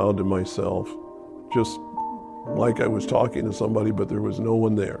out loud to myself, just like I was talking to somebody, but there was no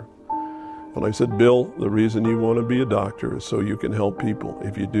one there. And I said, "Bill, the reason you want to be a doctor is so you can help people.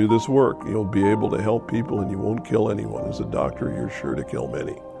 If you do this work, you'll be able to help people and you won't kill anyone. As a doctor, you're sure to kill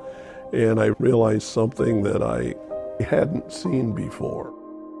many." And I realized something that I hadn't seen before.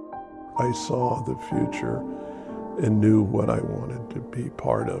 I saw the future and knew what I wanted to be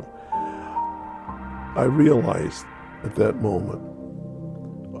part of. I realized at that moment,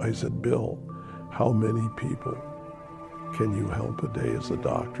 I said, "Bill, how many people can you help a day as a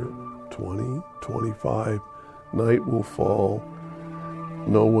doctor? 20, 25, night will fall,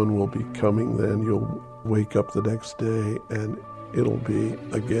 no one will be coming then. You'll wake up the next day and it'll be,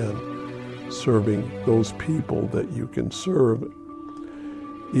 again, serving those people that you can serve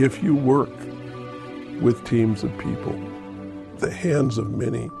if you work with teams of people, the hands of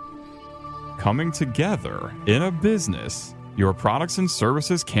many." Coming together in a business, your products and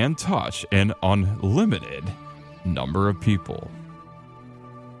services can touch an unlimited number of people.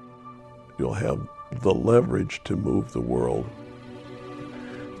 You'll have the leverage to move the world.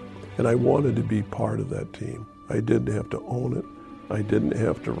 And I wanted to be part of that team. I didn't have to own it. I didn't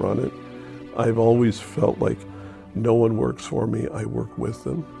have to run it. I've always felt like no one works for me, I work with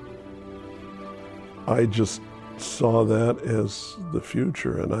them. I just saw that as the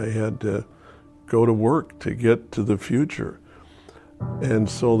future, and I had to go to work to get to the future. And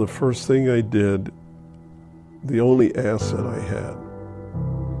so the first thing I did, the only asset I had,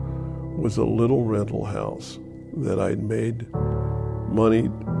 was a little rental house that I'd made money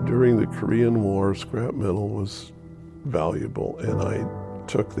during the Korean War. Scrap metal was valuable, and I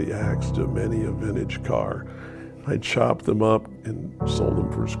took the axe to many a vintage car. I chopped them up and sold them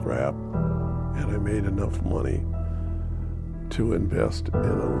for scrap, and I made enough money to invest in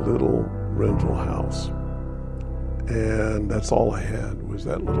a little rental house. And that's all I had, was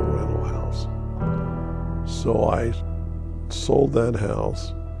that little rental house. So I sold that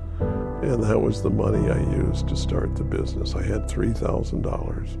house, and that was the money I used to start the business. I had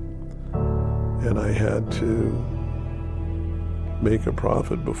 $3,000, and I had to make a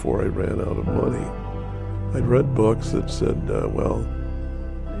profit before I ran out of money. I'd read books that said, well,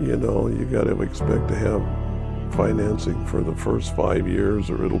 you know, you got to expect to have financing for the first 5 years,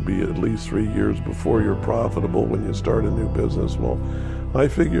 or it'll be at least 3 years before you're profitable when you start a new business. Well, I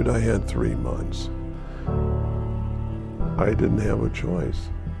figured I had 3 months. I didn't have a choice.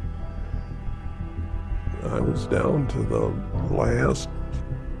 I was down to the last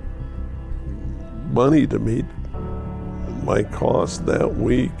money to meet my cost that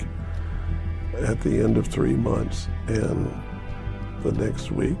week at the end of 3 months. And the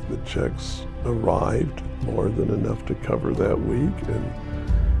next week, the checks arrived, more than enough to cover that week, and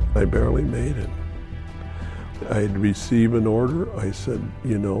I barely made it. I'd receive an order. I said,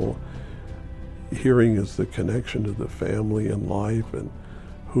 you know, hearing is the connection to the family and life, and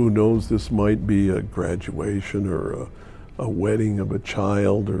who knows, this might be a graduation or a wedding of a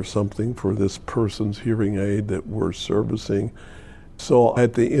child or something for this person's hearing aid that we're servicing. So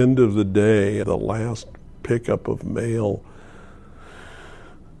at the end of the day, the last pickup of mail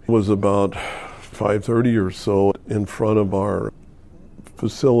was about 5:30 or so in front of our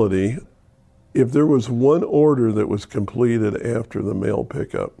facility. If there was one order that was completed after the mail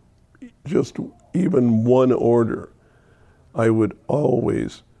pickup, just even one order, I would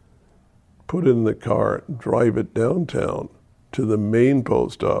always put it in the car, drive it downtown to the main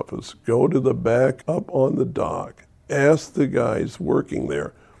post office, go to the back up on the dock, ask the guys working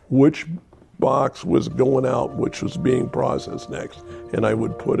there which box was going out, which was being processed next, and I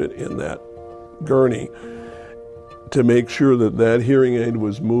would put it in that gurney to make sure that that hearing aid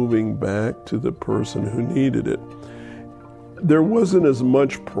was moving back to the person who needed it. There wasn't as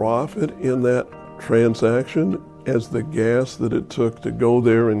much profit in that transaction as the gas that it took to go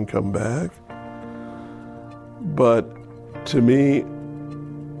there and come back. But to me,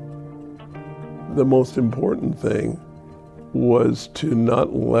 the most important thing was to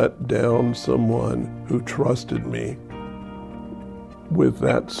not let down someone who trusted me with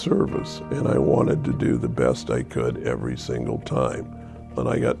that service, and I wanted to do the best I could every single time. And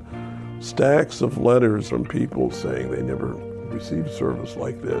I got stacks of letters from people saying they never received service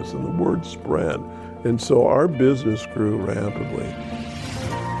like this, and the word spread. And so our business grew rapidly.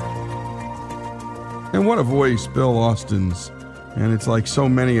 And what a voice Bill Austin's. And it's like so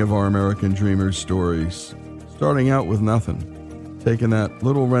many of our American dreamers' stories. Starting out with nothing. Taking that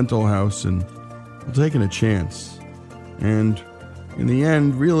little rental house and taking a chance. And in the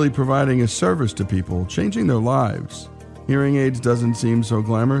end, really providing a service to people, changing their lives. Hearing aids doesn't seem so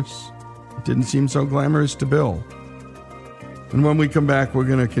glamorous. It didn't seem so glamorous to Bill. And when we come back, we're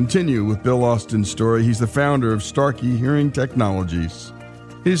going to continue with Bill Austin's story. He's the founder of Starkey Hearing Technologies.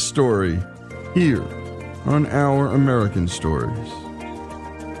 His story here on Our American Stories.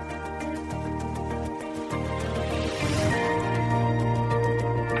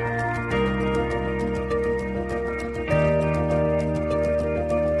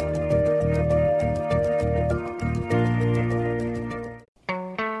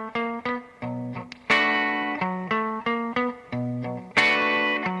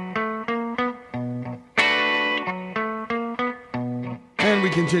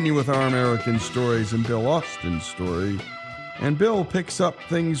 Continue with Our American Stories and Bill Austin's story. And Bill picks up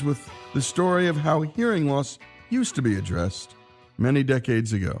things with the story of how hearing loss used to be addressed many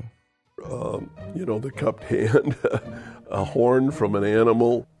decades ago. The cupped hand, a horn from an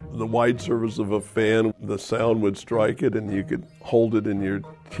animal, the wide surface of a fan, the sound would strike it and you could hold it in your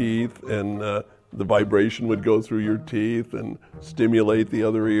teeth, and the vibration would go through your teeth and stimulate the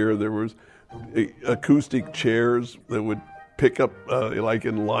other ear. There was acoustic chairs that would pick up, like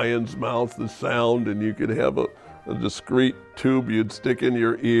in lion's mouth, the sound, and you could have a discrete tube you'd stick in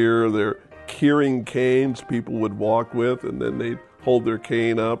your ear. There hearing canes people would walk with, and then they'd hold their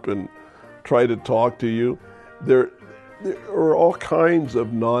cane up and try to talk to you. There are all kinds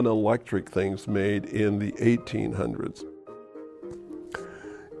of non-electric things made in the 1800s.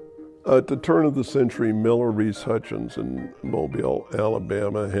 At the turn of the century, Miller Reese Hutchins in Mobile,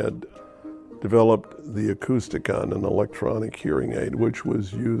 Alabama, had developed the Acousticon, an electronic hearing aid, which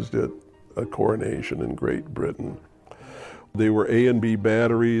was used at a coronation in Great Britain. They were A and B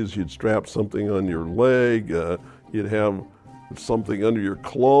batteries. You'd strap something on your leg, you'd have something under your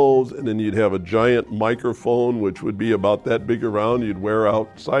clothes, and then you'd have a giant microphone, which would be about that big around, you'd wear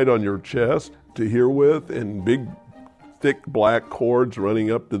outside on your chest to hear with, and big, thick black cords running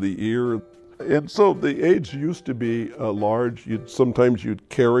up to the ear. And so the aids used to be large. Sometimes you'd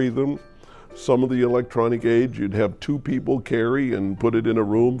carry them. Some of the electronic aids you'd have two people carry and put it in a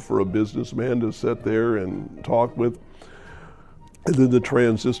room for a businessman to sit there and talk with. And then the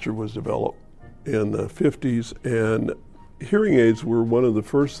transistor was developed in the 50s, and hearing aids were one of the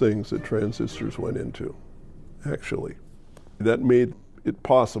first things that transistors went into, actually. That made it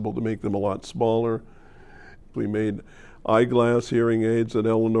possible to make them a lot smaller. We made eyeglass hearing aids that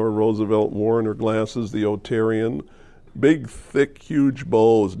Eleanor Roosevelt wore in her glasses, the Otarian. Big, thick, huge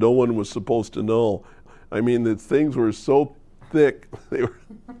bows. No one was supposed to know. I mean, the things were so thick. They were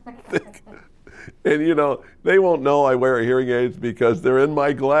thick. And, you know, they won't know I wear hearing aids because they're in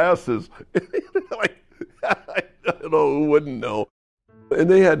my glasses. I don't know who wouldn't know. And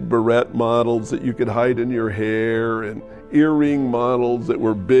they had barrette models that you could hide in your hair, and earring models that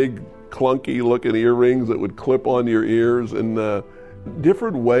were big, clunky-looking earrings that would clip on your ears, and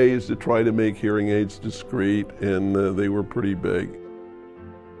different ways to try to make hearing aids discreet, and they were pretty big.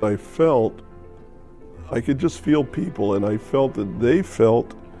 I could just feel people, and I felt that they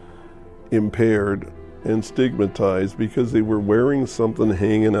felt impaired and stigmatized because they were wearing something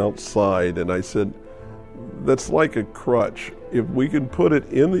hanging outside. And I said, that's like a crutch. If we can put it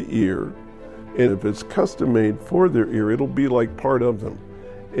in the ear, and if it's custom made for their ear, it'll be like part of them,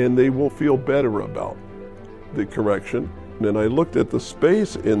 and they will feel better about the correction. And I looked at the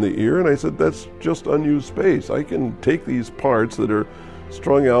space in the ear, and I said, that's just unused space. I can take these parts that are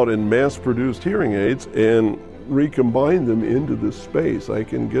strung out in mass-produced hearing aids and recombine them into this space. I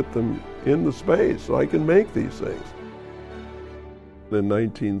can get them in the space, so I can make these things. In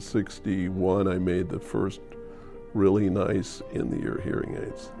 1961, I made the first really nice in-the-ear hearing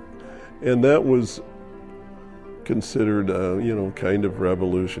aids. And that was considered, kind of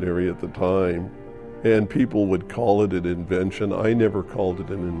revolutionary at the time. And people would call it an invention. I never called it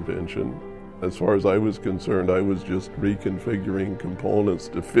an invention. As far as I was concerned, I was just reconfiguring components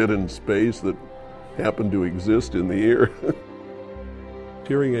to fit in space that happened to exist in the ear.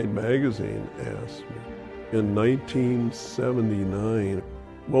 Hearing Aid Magazine asked me in 1979,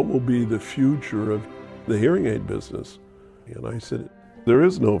 what will be the future of the hearing aid business? And I said, there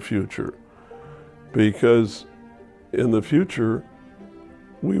is no future, because in the future,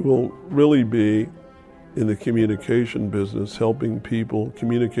 we will really be in the communication business, helping people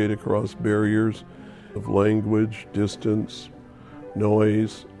communicate across barriers of language, distance,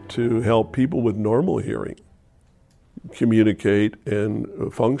 noise, to help people with normal hearing communicate and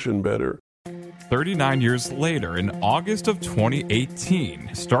function better. 39 years later, in August of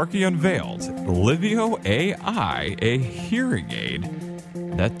 2018, Starkey unveiled Livio AI, a hearing aid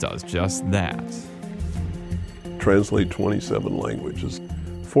that does just that. Translate 27 languages,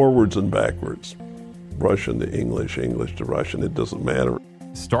 forwards and backwards. Russian to English, English to Russian, it doesn't matter.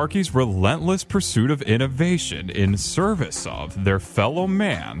 Starkey's relentless pursuit of innovation in service of their fellow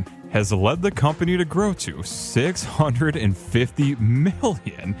man has led the company to grow to $650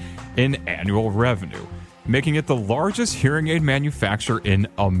 million in annual revenue, making it the largest hearing aid manufacturer in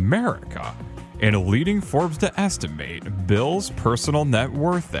America, and leading Forbes to estimate Bill's personal net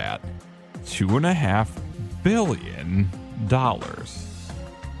worth at $2.5 billion.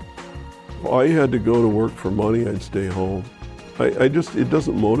 If I had to go to work for money, I'd stay home. It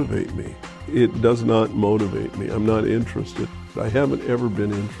doesn't motivate me. It does not motivate me. I'm not interested. I haven't ever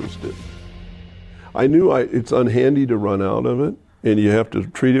been interested. I knew it's unhandy to run out of it, and you have to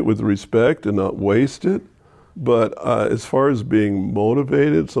treat it with respect and not waste it. But as far as being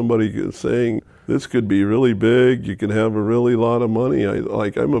motivated, somebody saying, this could be really big, you can have a really lot of money,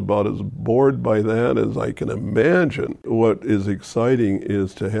 I'm about as bored by that as I can imagine. What is exciting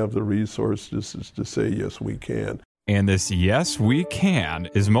is to have the resources to say, yes, we can. And this yes, we can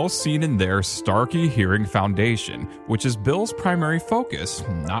is most seen in their Starkey Hearing Foundation, which is Bill's primary focus,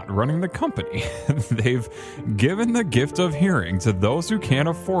 not running the company. They've given the gift of hearing to those who can't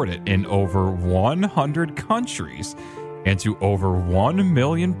afford it in over 100 countries and to over 1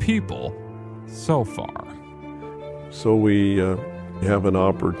 million people so far. So we have an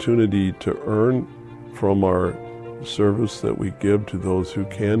opportunity to earn from our service that we give to those who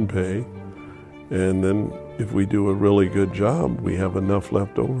can pay. And then if we do a really good job, we have enough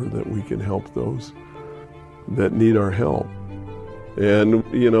left over that we can help those that need our help. And,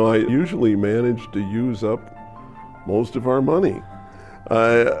 I usually manage to use up most of our money.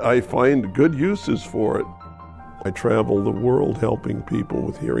 I find good uses for it. I travel the world helping people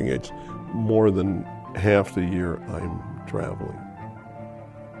with hearing aids. More than half the year I'm traveling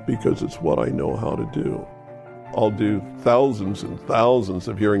because it's what I know how to do. I'll do thousands and thousands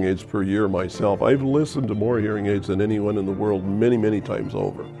of hearing aids per year myself. I've listened to more hearing aids than anyone in the world many, many times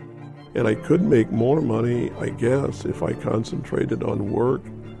over. And I could make more money, I guess, if I concentrated on work,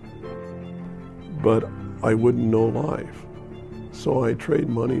 but I wouldn't know life. So I trade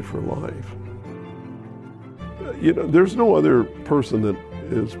money for life. There's no other person that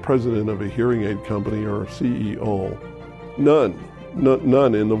is president of a hearing aid company or CEO.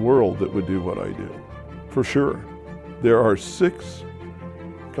 None in the world that would do what I do, for sure. There are 6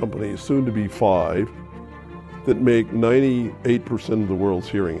 companies, soon to be 5, that make 98% of the world's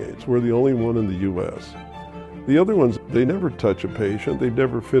hearing aids. We're the only one in the U.S. The other ones, they never touch a patient. They've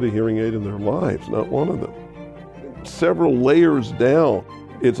never fit a hearing aid in their lives, not one of them. Several layers down,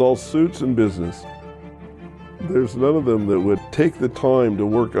 it's all suits and business. There's none of them that would take the time to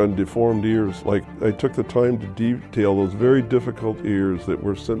work on deformed ears. Like I took the time to detail those very difficult ears that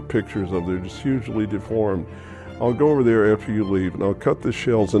were sent pictures of. They're just hugely deformed. I'll go over there after you leave and I'll cut the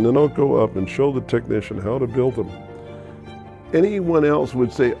shells and then I'll go up and show the technician how to build them. Anyone else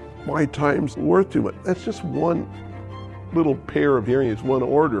would say, my time's worth too much. That's just one little pair of hearing aids, one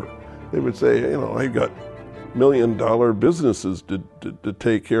order. They would say, I've got $1 million businesses to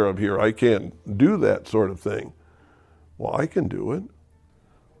take care of here. I can't do that sort of thing. Well, I can do it.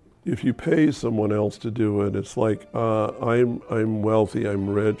 If you pay someone else to do it, it's like, I'm wealthy, I'm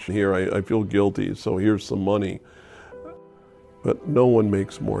rich here, I feel guilty, so here's some money. But no one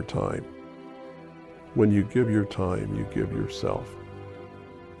makes more time. When you give your time, you give yourself.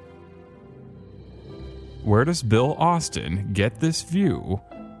 Where does Bill Austin get this view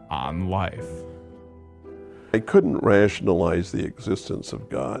on life? I couldn't rationalize the existence of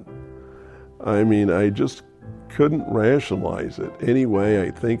God. I just couldn't rationalize it. Anyway,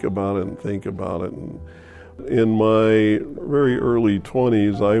 I think about it. And in my very early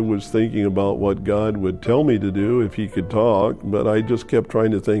 20s, I was thinking about what God would tell me to do if he could talk, but I just kept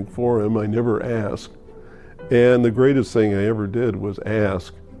trying to think for him. I never asked. And the greatest thing I ever did was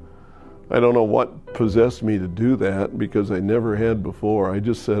ask. I don't know what possessed me to do that because I never had before. I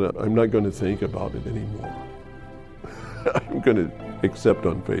just said, I'm not going to think about it anymore. I'm going to accept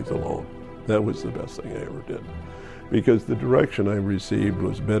on faith alone. That was the best thing I ever did. Because the direction I received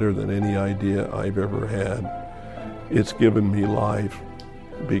was better than any idea I've ever had. It's given me life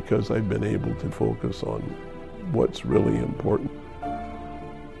because I've been able to focus on what's really important.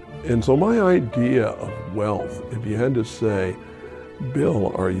 And so my idea of wealth, if you had to say,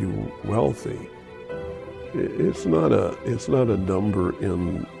 Bill, are you wealthy? It's not a number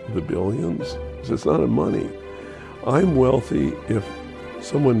in the billions. It's not a money. I'm wealthy if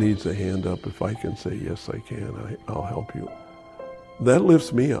someone needs a hand up, if I can say, yes, I can, I'll help you. That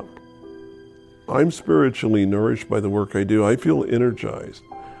lifts me up. I'm spiritually nourished by the work I do. I feel energized.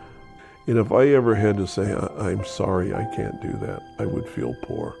 And if I ever had to say, I'm sorry, I can't do that, I would feel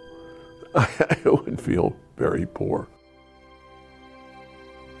poor. I would feel very poor.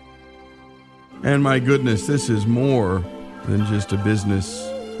 And my goodness, this is more than just a business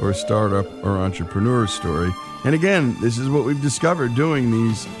or a startup or entrepreneur story. And again, this is what we've discovered doing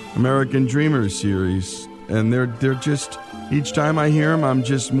these American Dreamers series. And they're just, each time I hear them, I'm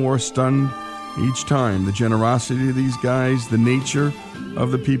just more stunned each time. The generosity of these guys, the nature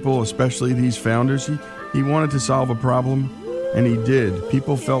of the people, especially these founders. He wanted to solve a problem, and he did.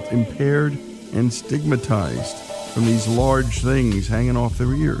 People felt impaired and stigmatized from these large things hanging off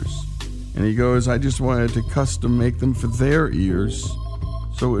their ears. And he goes, I just wanted to custom make them for their ears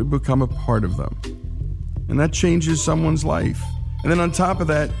so it would become a part of them. And that changes someone's life. And then on top of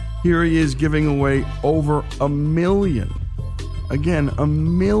that, here he is giving away over 1 million. Again,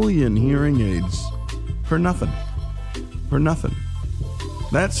 1 million hearing aids for nothing. For nothing.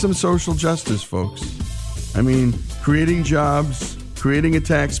 That's some social justice, folks. Creating jobs, creating a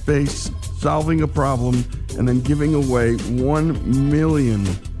tax base, solving a problem, and then giving away 1 million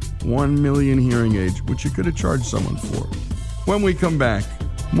hearing aids, which you could have charged someone for. When we come back,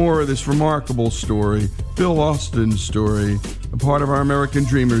 more of this remarkable story, Bill Austin's story, a part of our American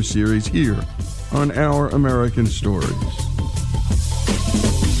Dreamers series here on Our American Stories.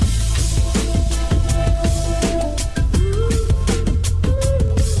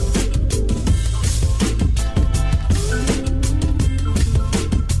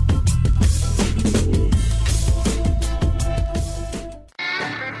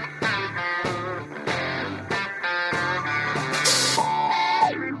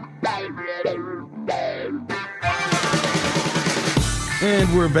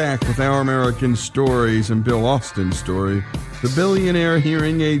 And we're back with Our American Stories and Bill Austin's story, the billionaire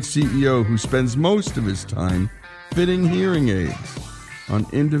hearing aid CEO who spends most of his time fitting hearing aids on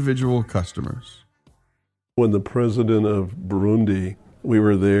individual customers. When the president of Burundi, we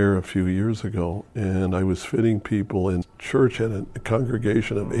were there a few years ago, and I was fitting people in church, had a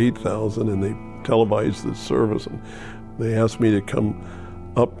congregation of 8,000, and they televised the service, and they asked me to come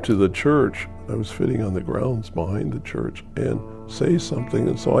up to the church. I was fitting on the grounds behind the church and say something,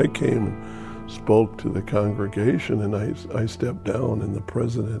 and so I came and spoke to the congregation, and I stepped down, and the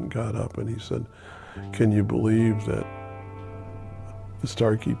president got up and he said, "Can you believe that the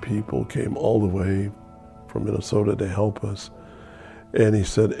Starkey people came all the way from Minnesota to help us?" And he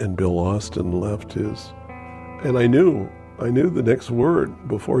said, and Bill Austin left his, and I knew the next word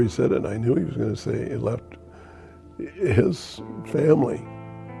before he said it. I knew he was going to say he left his family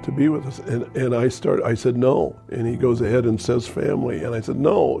to be with us. And I said, no. And he goes ahead and says family. And I said,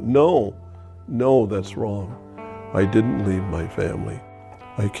 no, that's wrong. I didn't leave my family.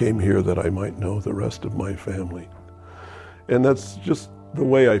 I came here that I might know the rest of my family. And that's just the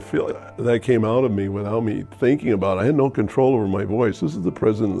way I feel. That came out of me without me thinking about it. I had no control over my voice. This is the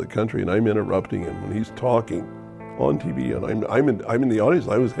president of the country, and I'm interrupting him when he's talking on TV, and I'm in the audience.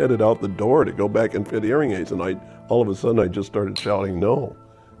 I was headed out the door to go back and fit hearing aids, and all of a sudden I just started shouting, "No,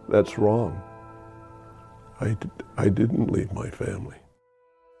 that's wrong. I didn't leave my family."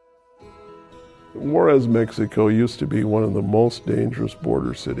 Juarez, Mexico used to be one of the most dangerous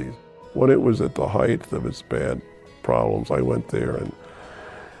border cities. When it was at the height of its bad problems, I went there, and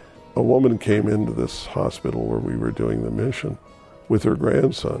a woman came into this hospital where we were doing the mission with her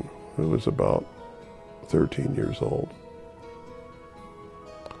grandson, who was about 13 years old.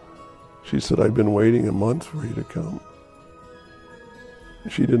 She said, "I've been waiting a month for you to come."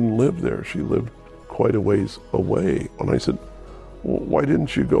 She didn't live there. She lived quite a ways away. And I said, "Well, why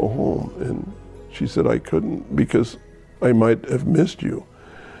didn't you go home?" And she said, "I couldn't because I might have missed you."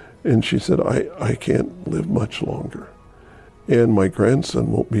 And she said, I can't live much longer. And my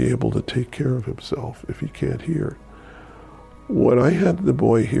grandson won't be able to take care of himself if he can't hear. When I had the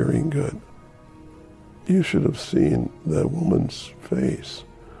boy hearing good, you should have seen that woman's face.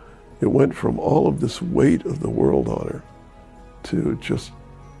 It went from all of this weight of the world on her to just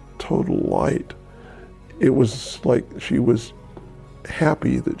total light. It was like she was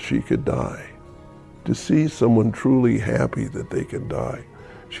happy that she could die. To see someone truly happy that they could die.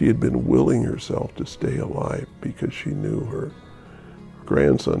 She had been willing herself to stay alive because she knew her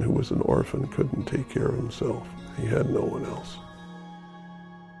grandson, who was an orphan, couldn't take care of himself. He had no one else.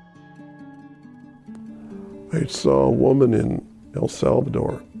 I saw a woman in El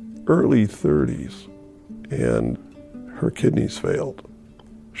Salvador, early 30s, and her kidneys failed.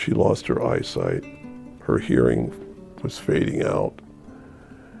 She lost her eyesight. Her hearing was fading out.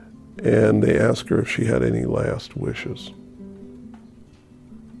 And they asked her if she had any last wishes.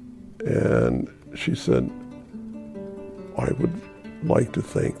 And she said, "I would like to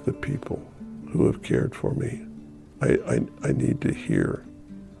thank the people who have cared for me. I need to hear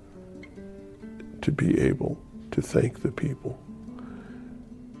to be able to thank the people."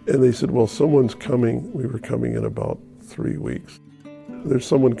 And they said, "Well, someone's coming." We were coming in about 3 weeks. "There's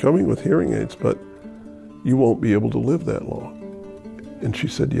someone coming with hearing aids, but you won't be able to live that long." And she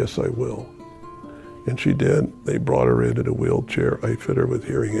said, "Yes, I will." And she did. They brought her in a wheelchair. I fit her with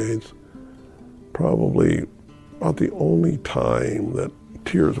hearing aids. Probably about the only time that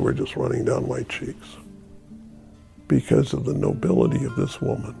tears were just running down my cheeks because of the nobility of this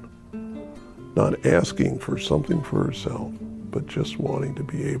woman. Not asking for something for herself, but just wanting to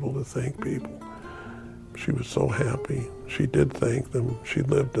be able to thank people. She was so happy. She did thank them. She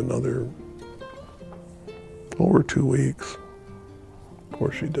lived another over 2 weeks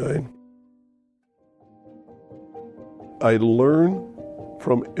before she died. I learn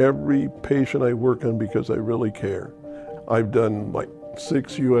from every patient I work on because I really care. I've done like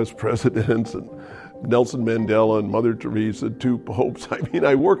 6 U.S. presidents and Nelson Mandela and Mother Teresa, 2 popes. I mean,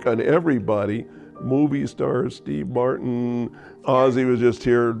 I work on everybody. Movie stars, Steve Martin, Ozzy was just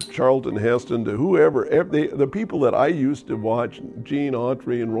here, Charlton Heston, to whoever. The people that I used to watch, Gene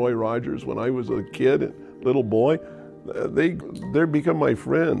Autry and Roy Rogers when I was a kid, little boy, they're become my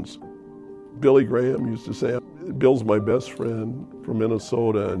friends. Billy Graham used to say, "Bill's my best friend from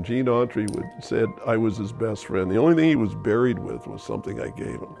Minnesota," and Gene Autry said I was his best friend. The only thing he was buried with was something I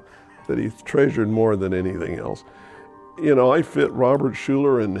gave him that he treasured more than anything else. You know, I fit Robert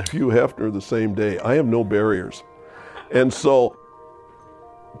Schuller and Hugh Hefner the same day. I have no barriers. And so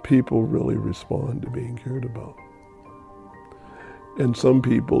people really respond to being cared about. And some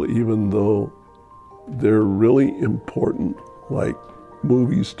people, even though they're really important, like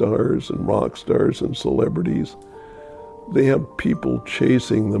movie stars and rock stars and celebrities. They have people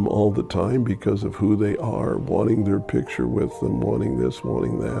chasing them all the time because of who they are, wanting their picture with them, wanting this,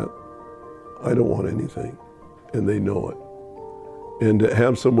 wanting that. I don't want anything, and they know it. And to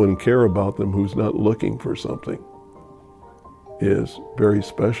have someone care about them who's not looking for something is very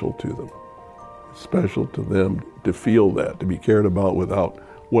special to them. It's special to them to feel that, to be cared about without,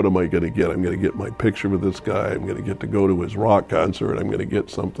 what am I going to get? I'm going to get my picture with this guy. I'm going to get to go to his rock concert. I'm going to get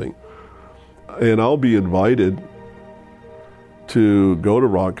something. And I'll be invited to go to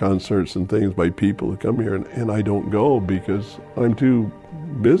rock concerts and things by people who come here, and I don't go because I'm too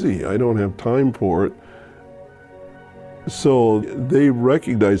busy. I don't have time for it. So they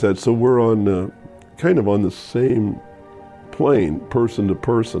recognize that. So we're on kind of on the same plane, person to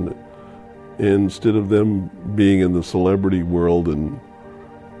person. Instead of them being in the celebrity world and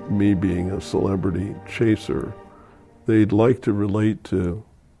me being a celebrity chaser, they'd like to relate to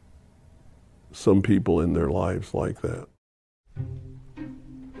some people in their lives like that.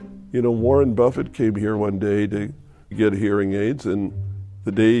 You know, Warren Buffett came here one day to get hearing aids, and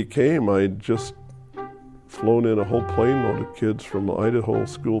the day he came, I'd just flown in a whole plane load of kids from Idaho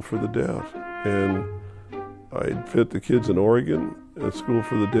School for the Deaf. And I'd fit the kids in Oregon, School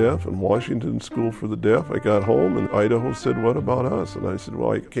for the Deaf, and Washington School for the Deaf. I got home, and Idaho said, what about us? And I said,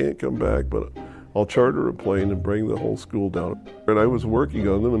 well, I can't come back, but I'll charter a plane and bring the whole school down. And I was working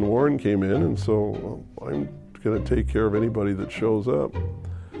on them, and Warren came in, and so I'm going to take care of anybody that shows up.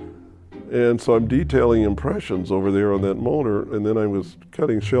 And so I'm detailing impressions over there on that motor, and then I was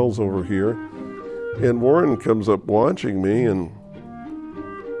cutting shells over here, and Warren comes up watching me, and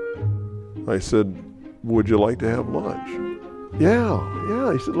I said, would you like to have lunch?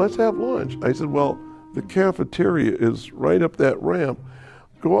 Yeah, he said, let's have lunch. I said, well, the cafeteria is right up that ramp.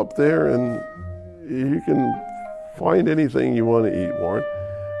 Go up there and you can find anything you want to eat, Warren.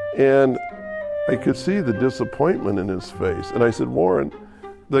 And I could see the disappointment in his face. And I said, Warren,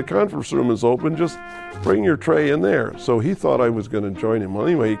 the conference room is open, just bring your tray in there. So he thought I was going to join him. Well,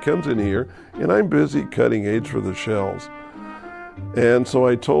 anyway, he comes in here, and I'm busy cutting aids for the shells. And so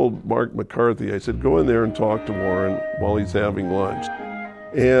I told Mark McCarthy, I said, go in there and talk to Warren while he's having lunch.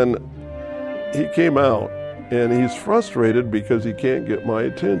 And he came out, and he's frustrated because he can't get my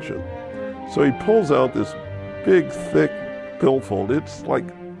attention. So he pulls out this big, thick billfold. It's like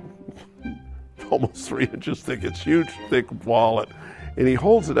almost 3 inches thick. It's huge, thick wallet. And he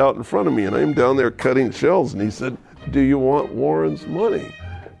holds it out in front of me, and I'm down there cutting shells, and he said, do you want Warren's money?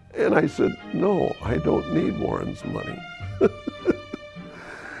 And I said, no, I don't need Warren's money.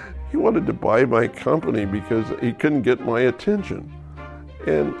 He wanted to buy my company because he couldn't get my attention.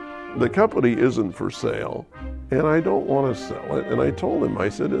 And the company isn't for sale, and I don't want to sell it. And I told him, I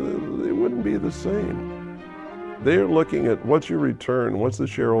said, it wouldn't be the same. They're looking at what's your return, what's the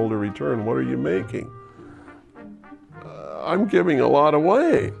shareholder return, what are you making? I'm giving a lot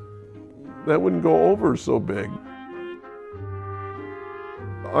away. That wouldn't go over so big.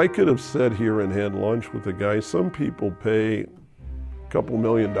 I could have sat here and had lunch with the guy. Some people pay $2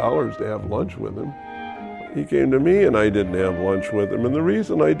 million to have lunch with him. He came to me and I didn't have lunch with him. And the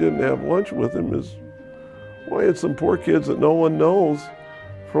reason I didn't have lunch with him is, well, I had some poor kids that no one knows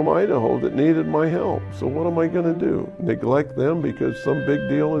from Idaho that needed my help. So what am I going to do? Neglect them because some big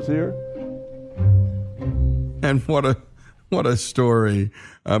deal is here? And what a story.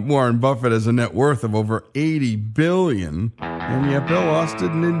 Warren Buffett has a net worth of over $80 billion, and yet Bill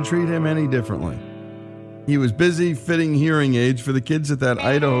Austin didn't treat him any differently. He was busy fitting hearing aids for the kids at that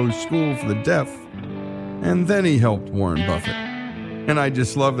Idaho School for the Deaf, and then he helped Warren Buffett. And I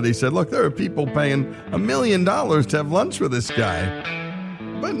just love that he said, look, there are people paying $1 million to have lunch with this guy,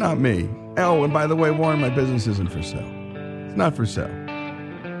 but not me. Oh, and by the way, Warren, my business isn't for sale. It's not for sale.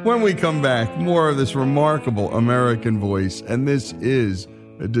 When we come back, more of this remarkable American voice, and this is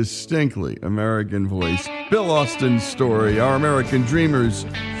a distinctly American voice. Bill Austin's story, Our American Dreamers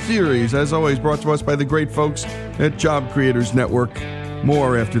series, as always, brought to us by the great folks at Job Creators Network.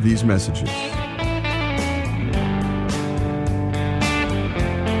 More after these messages.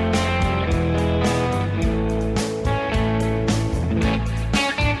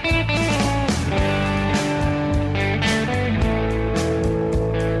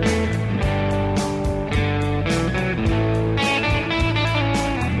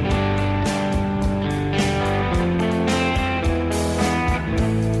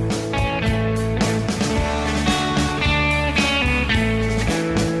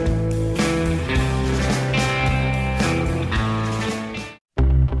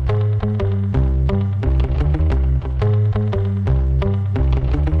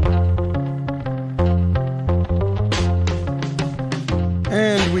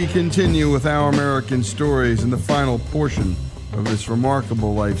 we continue with Our American Stories in the final portion of this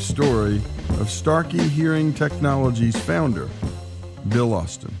remarkable life story of Starkey Hearing Technologies founder, Bill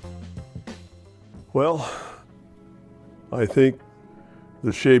Austin. Well, I think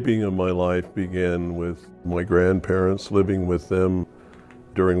the shaping of my life began with my grandparents, living with them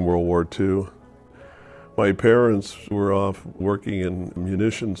during World War II. My parents were off working in a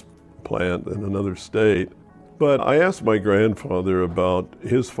munitions plant in another state. But I asked my grandfather about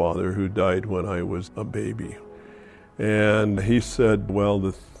his father, who died when I was a baby. And he said, well,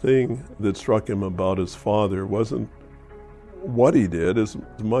 the thing that struck him about his father wasn't what he did as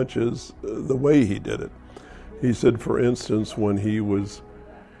much as the way he did it. He said, for instance, when he was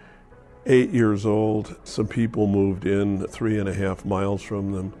 8 years old, some people moved in 3.5 miles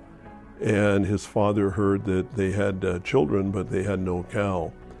from them, and his father heard that they had children, but they had no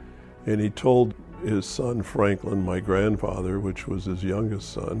cow. And he told his son Franklin, my grandfather, which was his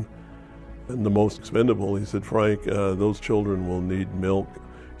youngest son, and the most expendable, he said, Frank, those children will need milk.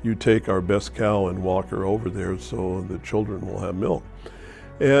 You take our best cow and walk her over there so the children will have milk.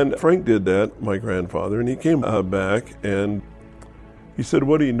 And Frank did that, my grandfather, and he came back, and he said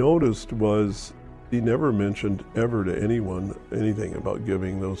what he noticed was he never mentioned ever to anyone anything about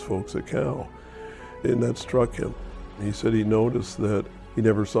giving those folks a cow. And that struck him. He said he noticed that he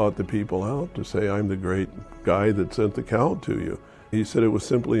never sought the people out to say, I'm the great guy that sent the cow to you. He said it was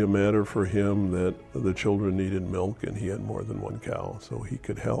simply a matter for him that the children needed milk and he had more than one cow, so he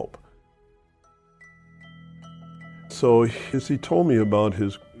could help. So as he told me about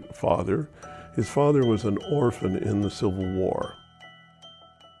his father was an orphan in the Civil War.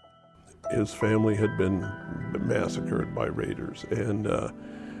 His family had been massacred by raiders, and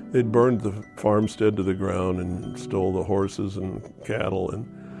they'd burned the farmstead to the ground and stole the horses and cattle. And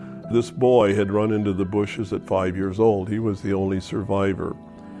this boy had run into the bushes at 5 years old. He was the only survivor.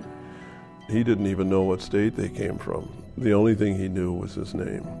 He didn't even know what state they came from. The only thing he knew was his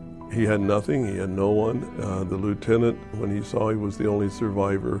name. He had nothing, he had no one. The lieutenant, when he saw he was the only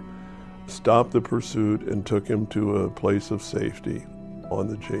survivor, stopped the pursuit and took him to a place of safety on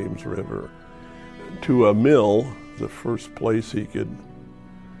the James River, to a mill, the first place he could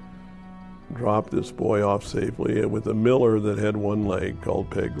drop this boy off safely, with a miller that had one leg called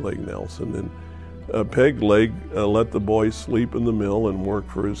Peg Leg Nelson. And Peg Leg let the boy sleep in the mill and work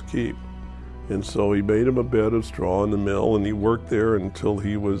for his keep. And so he made him a bed of straw in the mill, and he worked there until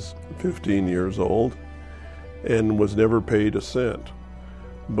he was 15 years old and was never paid a cent.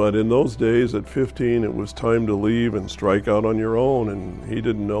 But in those days, at 15, it was time to leave and strike out on your own, and he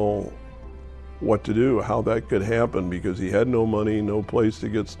didn't know what to do, how that could happen, because he had no money, no place to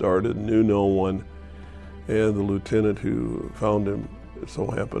get started, knew no one, and the lieutenant who found him, it so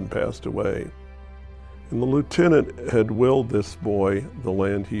happened, passed away. And the lieutenant had willed this boy the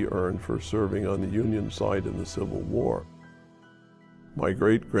land he earned for serving on the Union side in the Civil War. My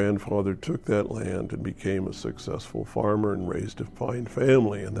great-grandfather took that land and became a successful farmer and raised a fine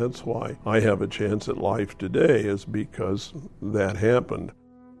family, and that's why I have a chance at life today, is because that happened.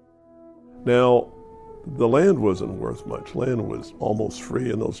 Now, the land wasn't worth much. Land was almost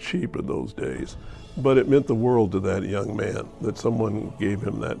free and those cheap in those days, but it meant the world to that young man that someone gave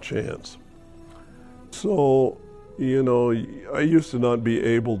him that chance. So, you know, I used to not be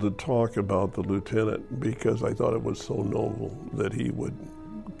able to talk about the lieutenant because I thought it was so noble that he would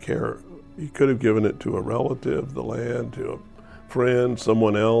care. He could have given it to a relative, the land, to a friend,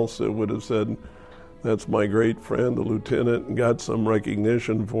 someone else that would have said, that's my great friend, the lieutenant, and got some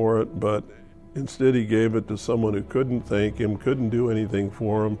recognition for it, but instead he gave it to someone who couldn't thank him, couldn't do anything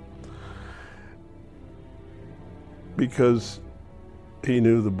for him, because he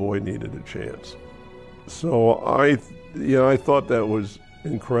knew the boy needed a chance. So I thought that was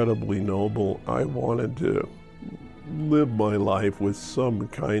incredibly noble. I wanted to live my life with some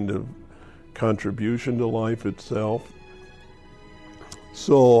kind of contribution to life itself.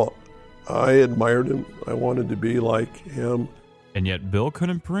 So I admired him. I wanted to be like him. And yet Bill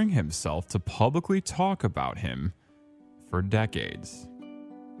couldn't bring himself to publicly talk about him for decades.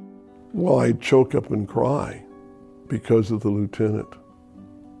 Well, I'd choke up and cry because of the lieutenant.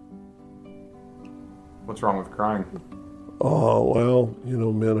 What's wrong with crying? Oh, well, you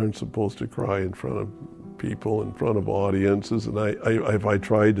know, men aren't supposed to cry in front of people, in front of audiences. And if I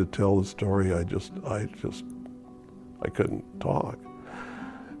tried to tell the story, I couldn't talk.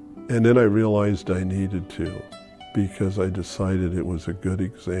 And then I realized I needed to, because I decided it was a good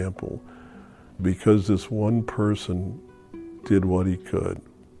example. Because this one person did what he could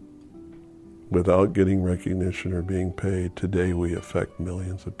without getting recognition or being paid. Today we affect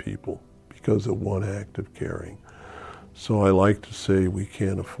millions of people because of one act of caring. So I like to say we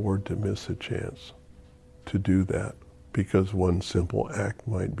can't afford to miss a chance to do that, because one simple act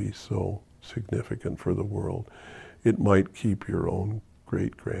might be so significant for the world. It might keep your own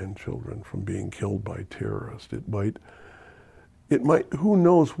great-grandchildren from being killed by terrorists. It might, who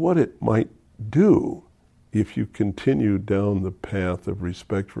knows what it might do if you continue down the path of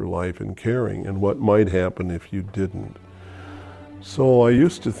respect for life and caring, and what might happen if you didn't. So I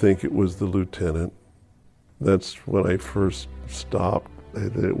used to think it was the lieutenant. That's when I first stopped,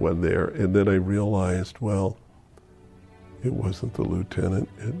 and it went there. And then I realized, well, it wasn't the lieutenant.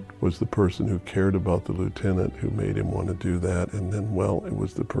 It was the person who cared about the lieutenant who made him want to do that. And then, well, it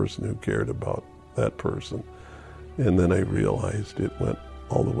was the person who cared about that person. And then I realized it went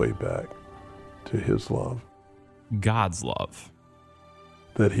all the way back to his love. God's love.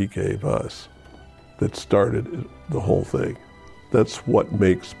 That he gave us, that started the whole thing. That's what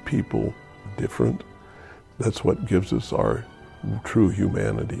makes people different. That's what gives us our true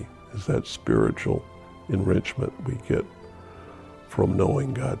humanity, is that spiritual enrichment we get from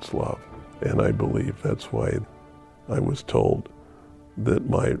knowing God's love. And I believe that's why I was told that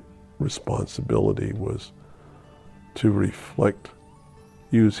my responsibility was to reflect,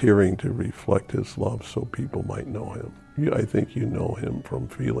 use hearing to reflect his love so people might know him. I think you know him from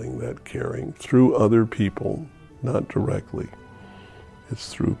feeling that caring through other people, not directly.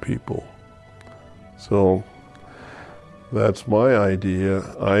 It's through people. So that's my idea.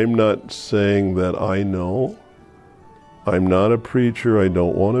 I'm not saying that I know. I'm not a preacher. I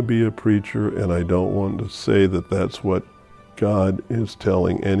don't want to be a preacher, and I don't want to say that that's what God is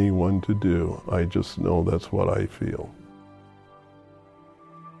telling anyone to do. I just know that's what I feel.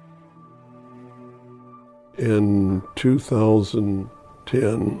 In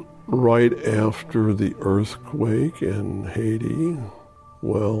 2010, right after the earthquake in Haiti,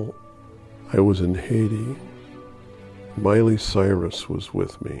 well, I was in Haiti. Miley Cyrus was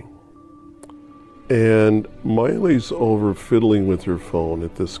with me. And Miley's over fiddling with her phone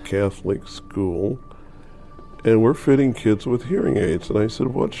at this Catholic school, and we're fitting kids with hearing aids. And I said,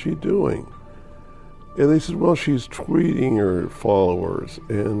 what's she doing? And they said, well, she's tweeting her followers,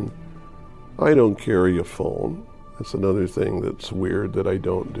 and I don't carry a phone. That's another thing that's weird that I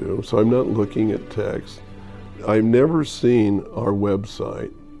don't do. So I'm not looking at text. I've never seen our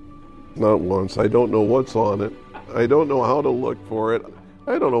website, not once. I don't know what's on it. I don't know how to look for it.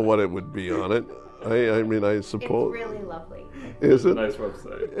 I don't know what it would be on it. I mean, I suppose. It's really lovely. Is it? It's a nice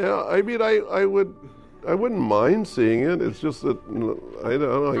website. Yeah, I mean, I wouldn't mind seeing it. It's just that, I don't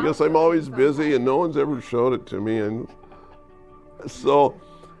know, I guess I'm always busy and no one's ever showed it to me. And so,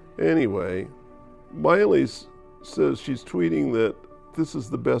 anyway, Miley says she's tweeting that this is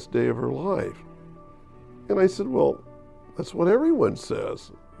the best day of her life. And I said, well, that's what everyone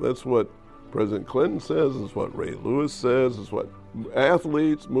says. That's what President Clinton says, is what Ray Lewis says, is what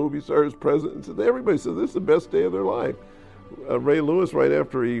athletes, movie stars, presidents, everybody says this is the best day of their life. Ray Lewis, right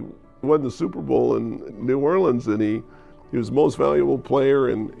after he won the Super Bowl in New Orleans, and he was the most valuable player,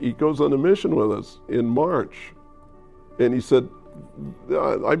 and he goes on a mission with us in March. And he said,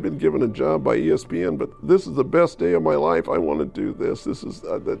 I've been given a job by ESPN, but this is the best day of my life. I want to do this. This is,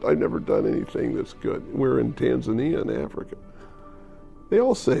 I've never done anything that's good. We're in Tanzania in Africa. They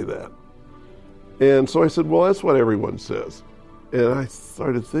all say that. And so I said, well, that's what everyone says. And I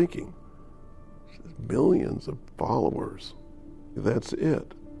started thinking, millions of followers, that's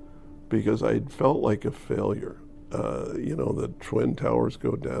it. Because I felt like a failure. The Twin Towers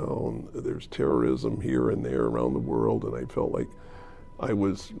go down, there's terrorism here and there around the world, and I felt like I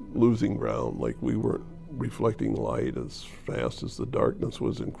was losing ground, like we weren't reflecting light as fast as the darkness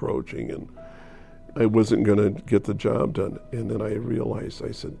was encroaching, and I wasn't going to get the job done. And then I realized,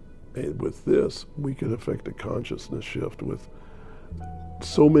 I said, hey, with this, we could affect a consciousness shift with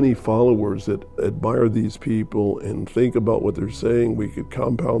so many followers that admire these people and think about what they're saying. We could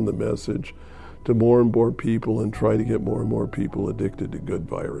compound the message to more and more people and try to get more and more people addicted to good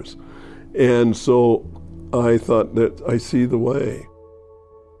virus. And so I thought that I see the way.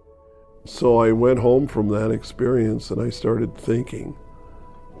 So I went home from that experience and I started thinking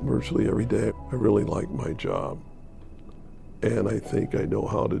virtually every day, I really like my job. And I think I know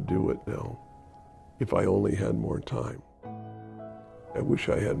how to do it now, if I only had more time. I wish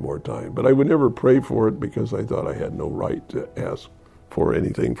I had more time, but I would never pray for it because I thought I had no right to ask for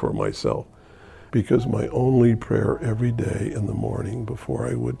anything for myself. Because my only prayer every day in the morning before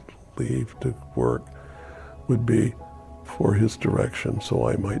I would leave to work would be for his direction so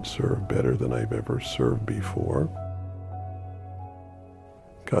I might serve better than I've ever served before.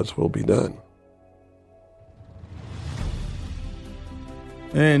 God's will be done.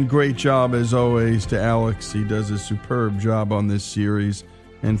 And great job, as always, to Alex. He does a superb job on this series.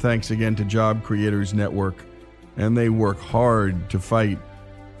 And thanks again to Job Creators Network. And they work hard to fight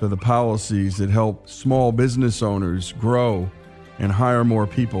for the policies that help small business owners grow and hire more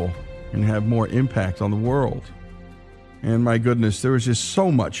people and have more impact on the world. And my goodness, there was just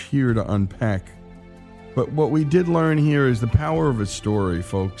so much here to unpack. But what we did learn here is the power of a story,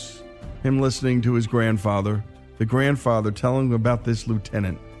 folks. Him listening to his grandfather, the grandfather telling him about this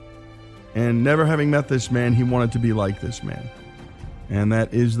lieutenant. And never having met this man, he wanted to be like this man. And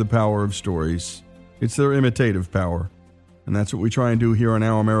that is the power of stories. It's their imitative power. And that's what we try and do here on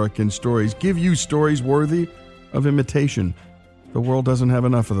Our American Stories. Give you stories worthy of imitation. The world doesn't have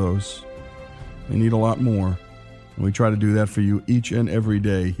enough of those. They need a lot more. And we try to do that for you each and every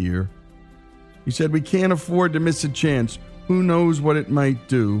day here. He said we can't afford to miss a chance. Who knows what it might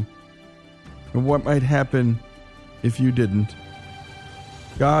do and what might happen if you didn't.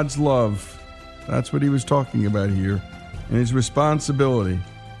 God's love, that's what he was talking about here, and his responsibility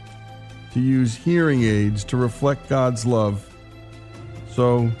to use hearing aids to reflect God's love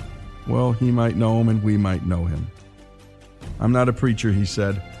so, well, he might know him and we might know him. I'm not a preacher, he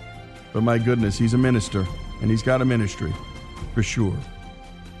said, but my goodness, he's a minister, and he's got a ministry, for sure.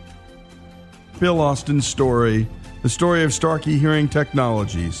 Bill Austin's story, the story of Starkey Hearing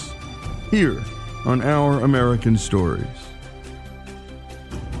Technologies, here on Our American Stories.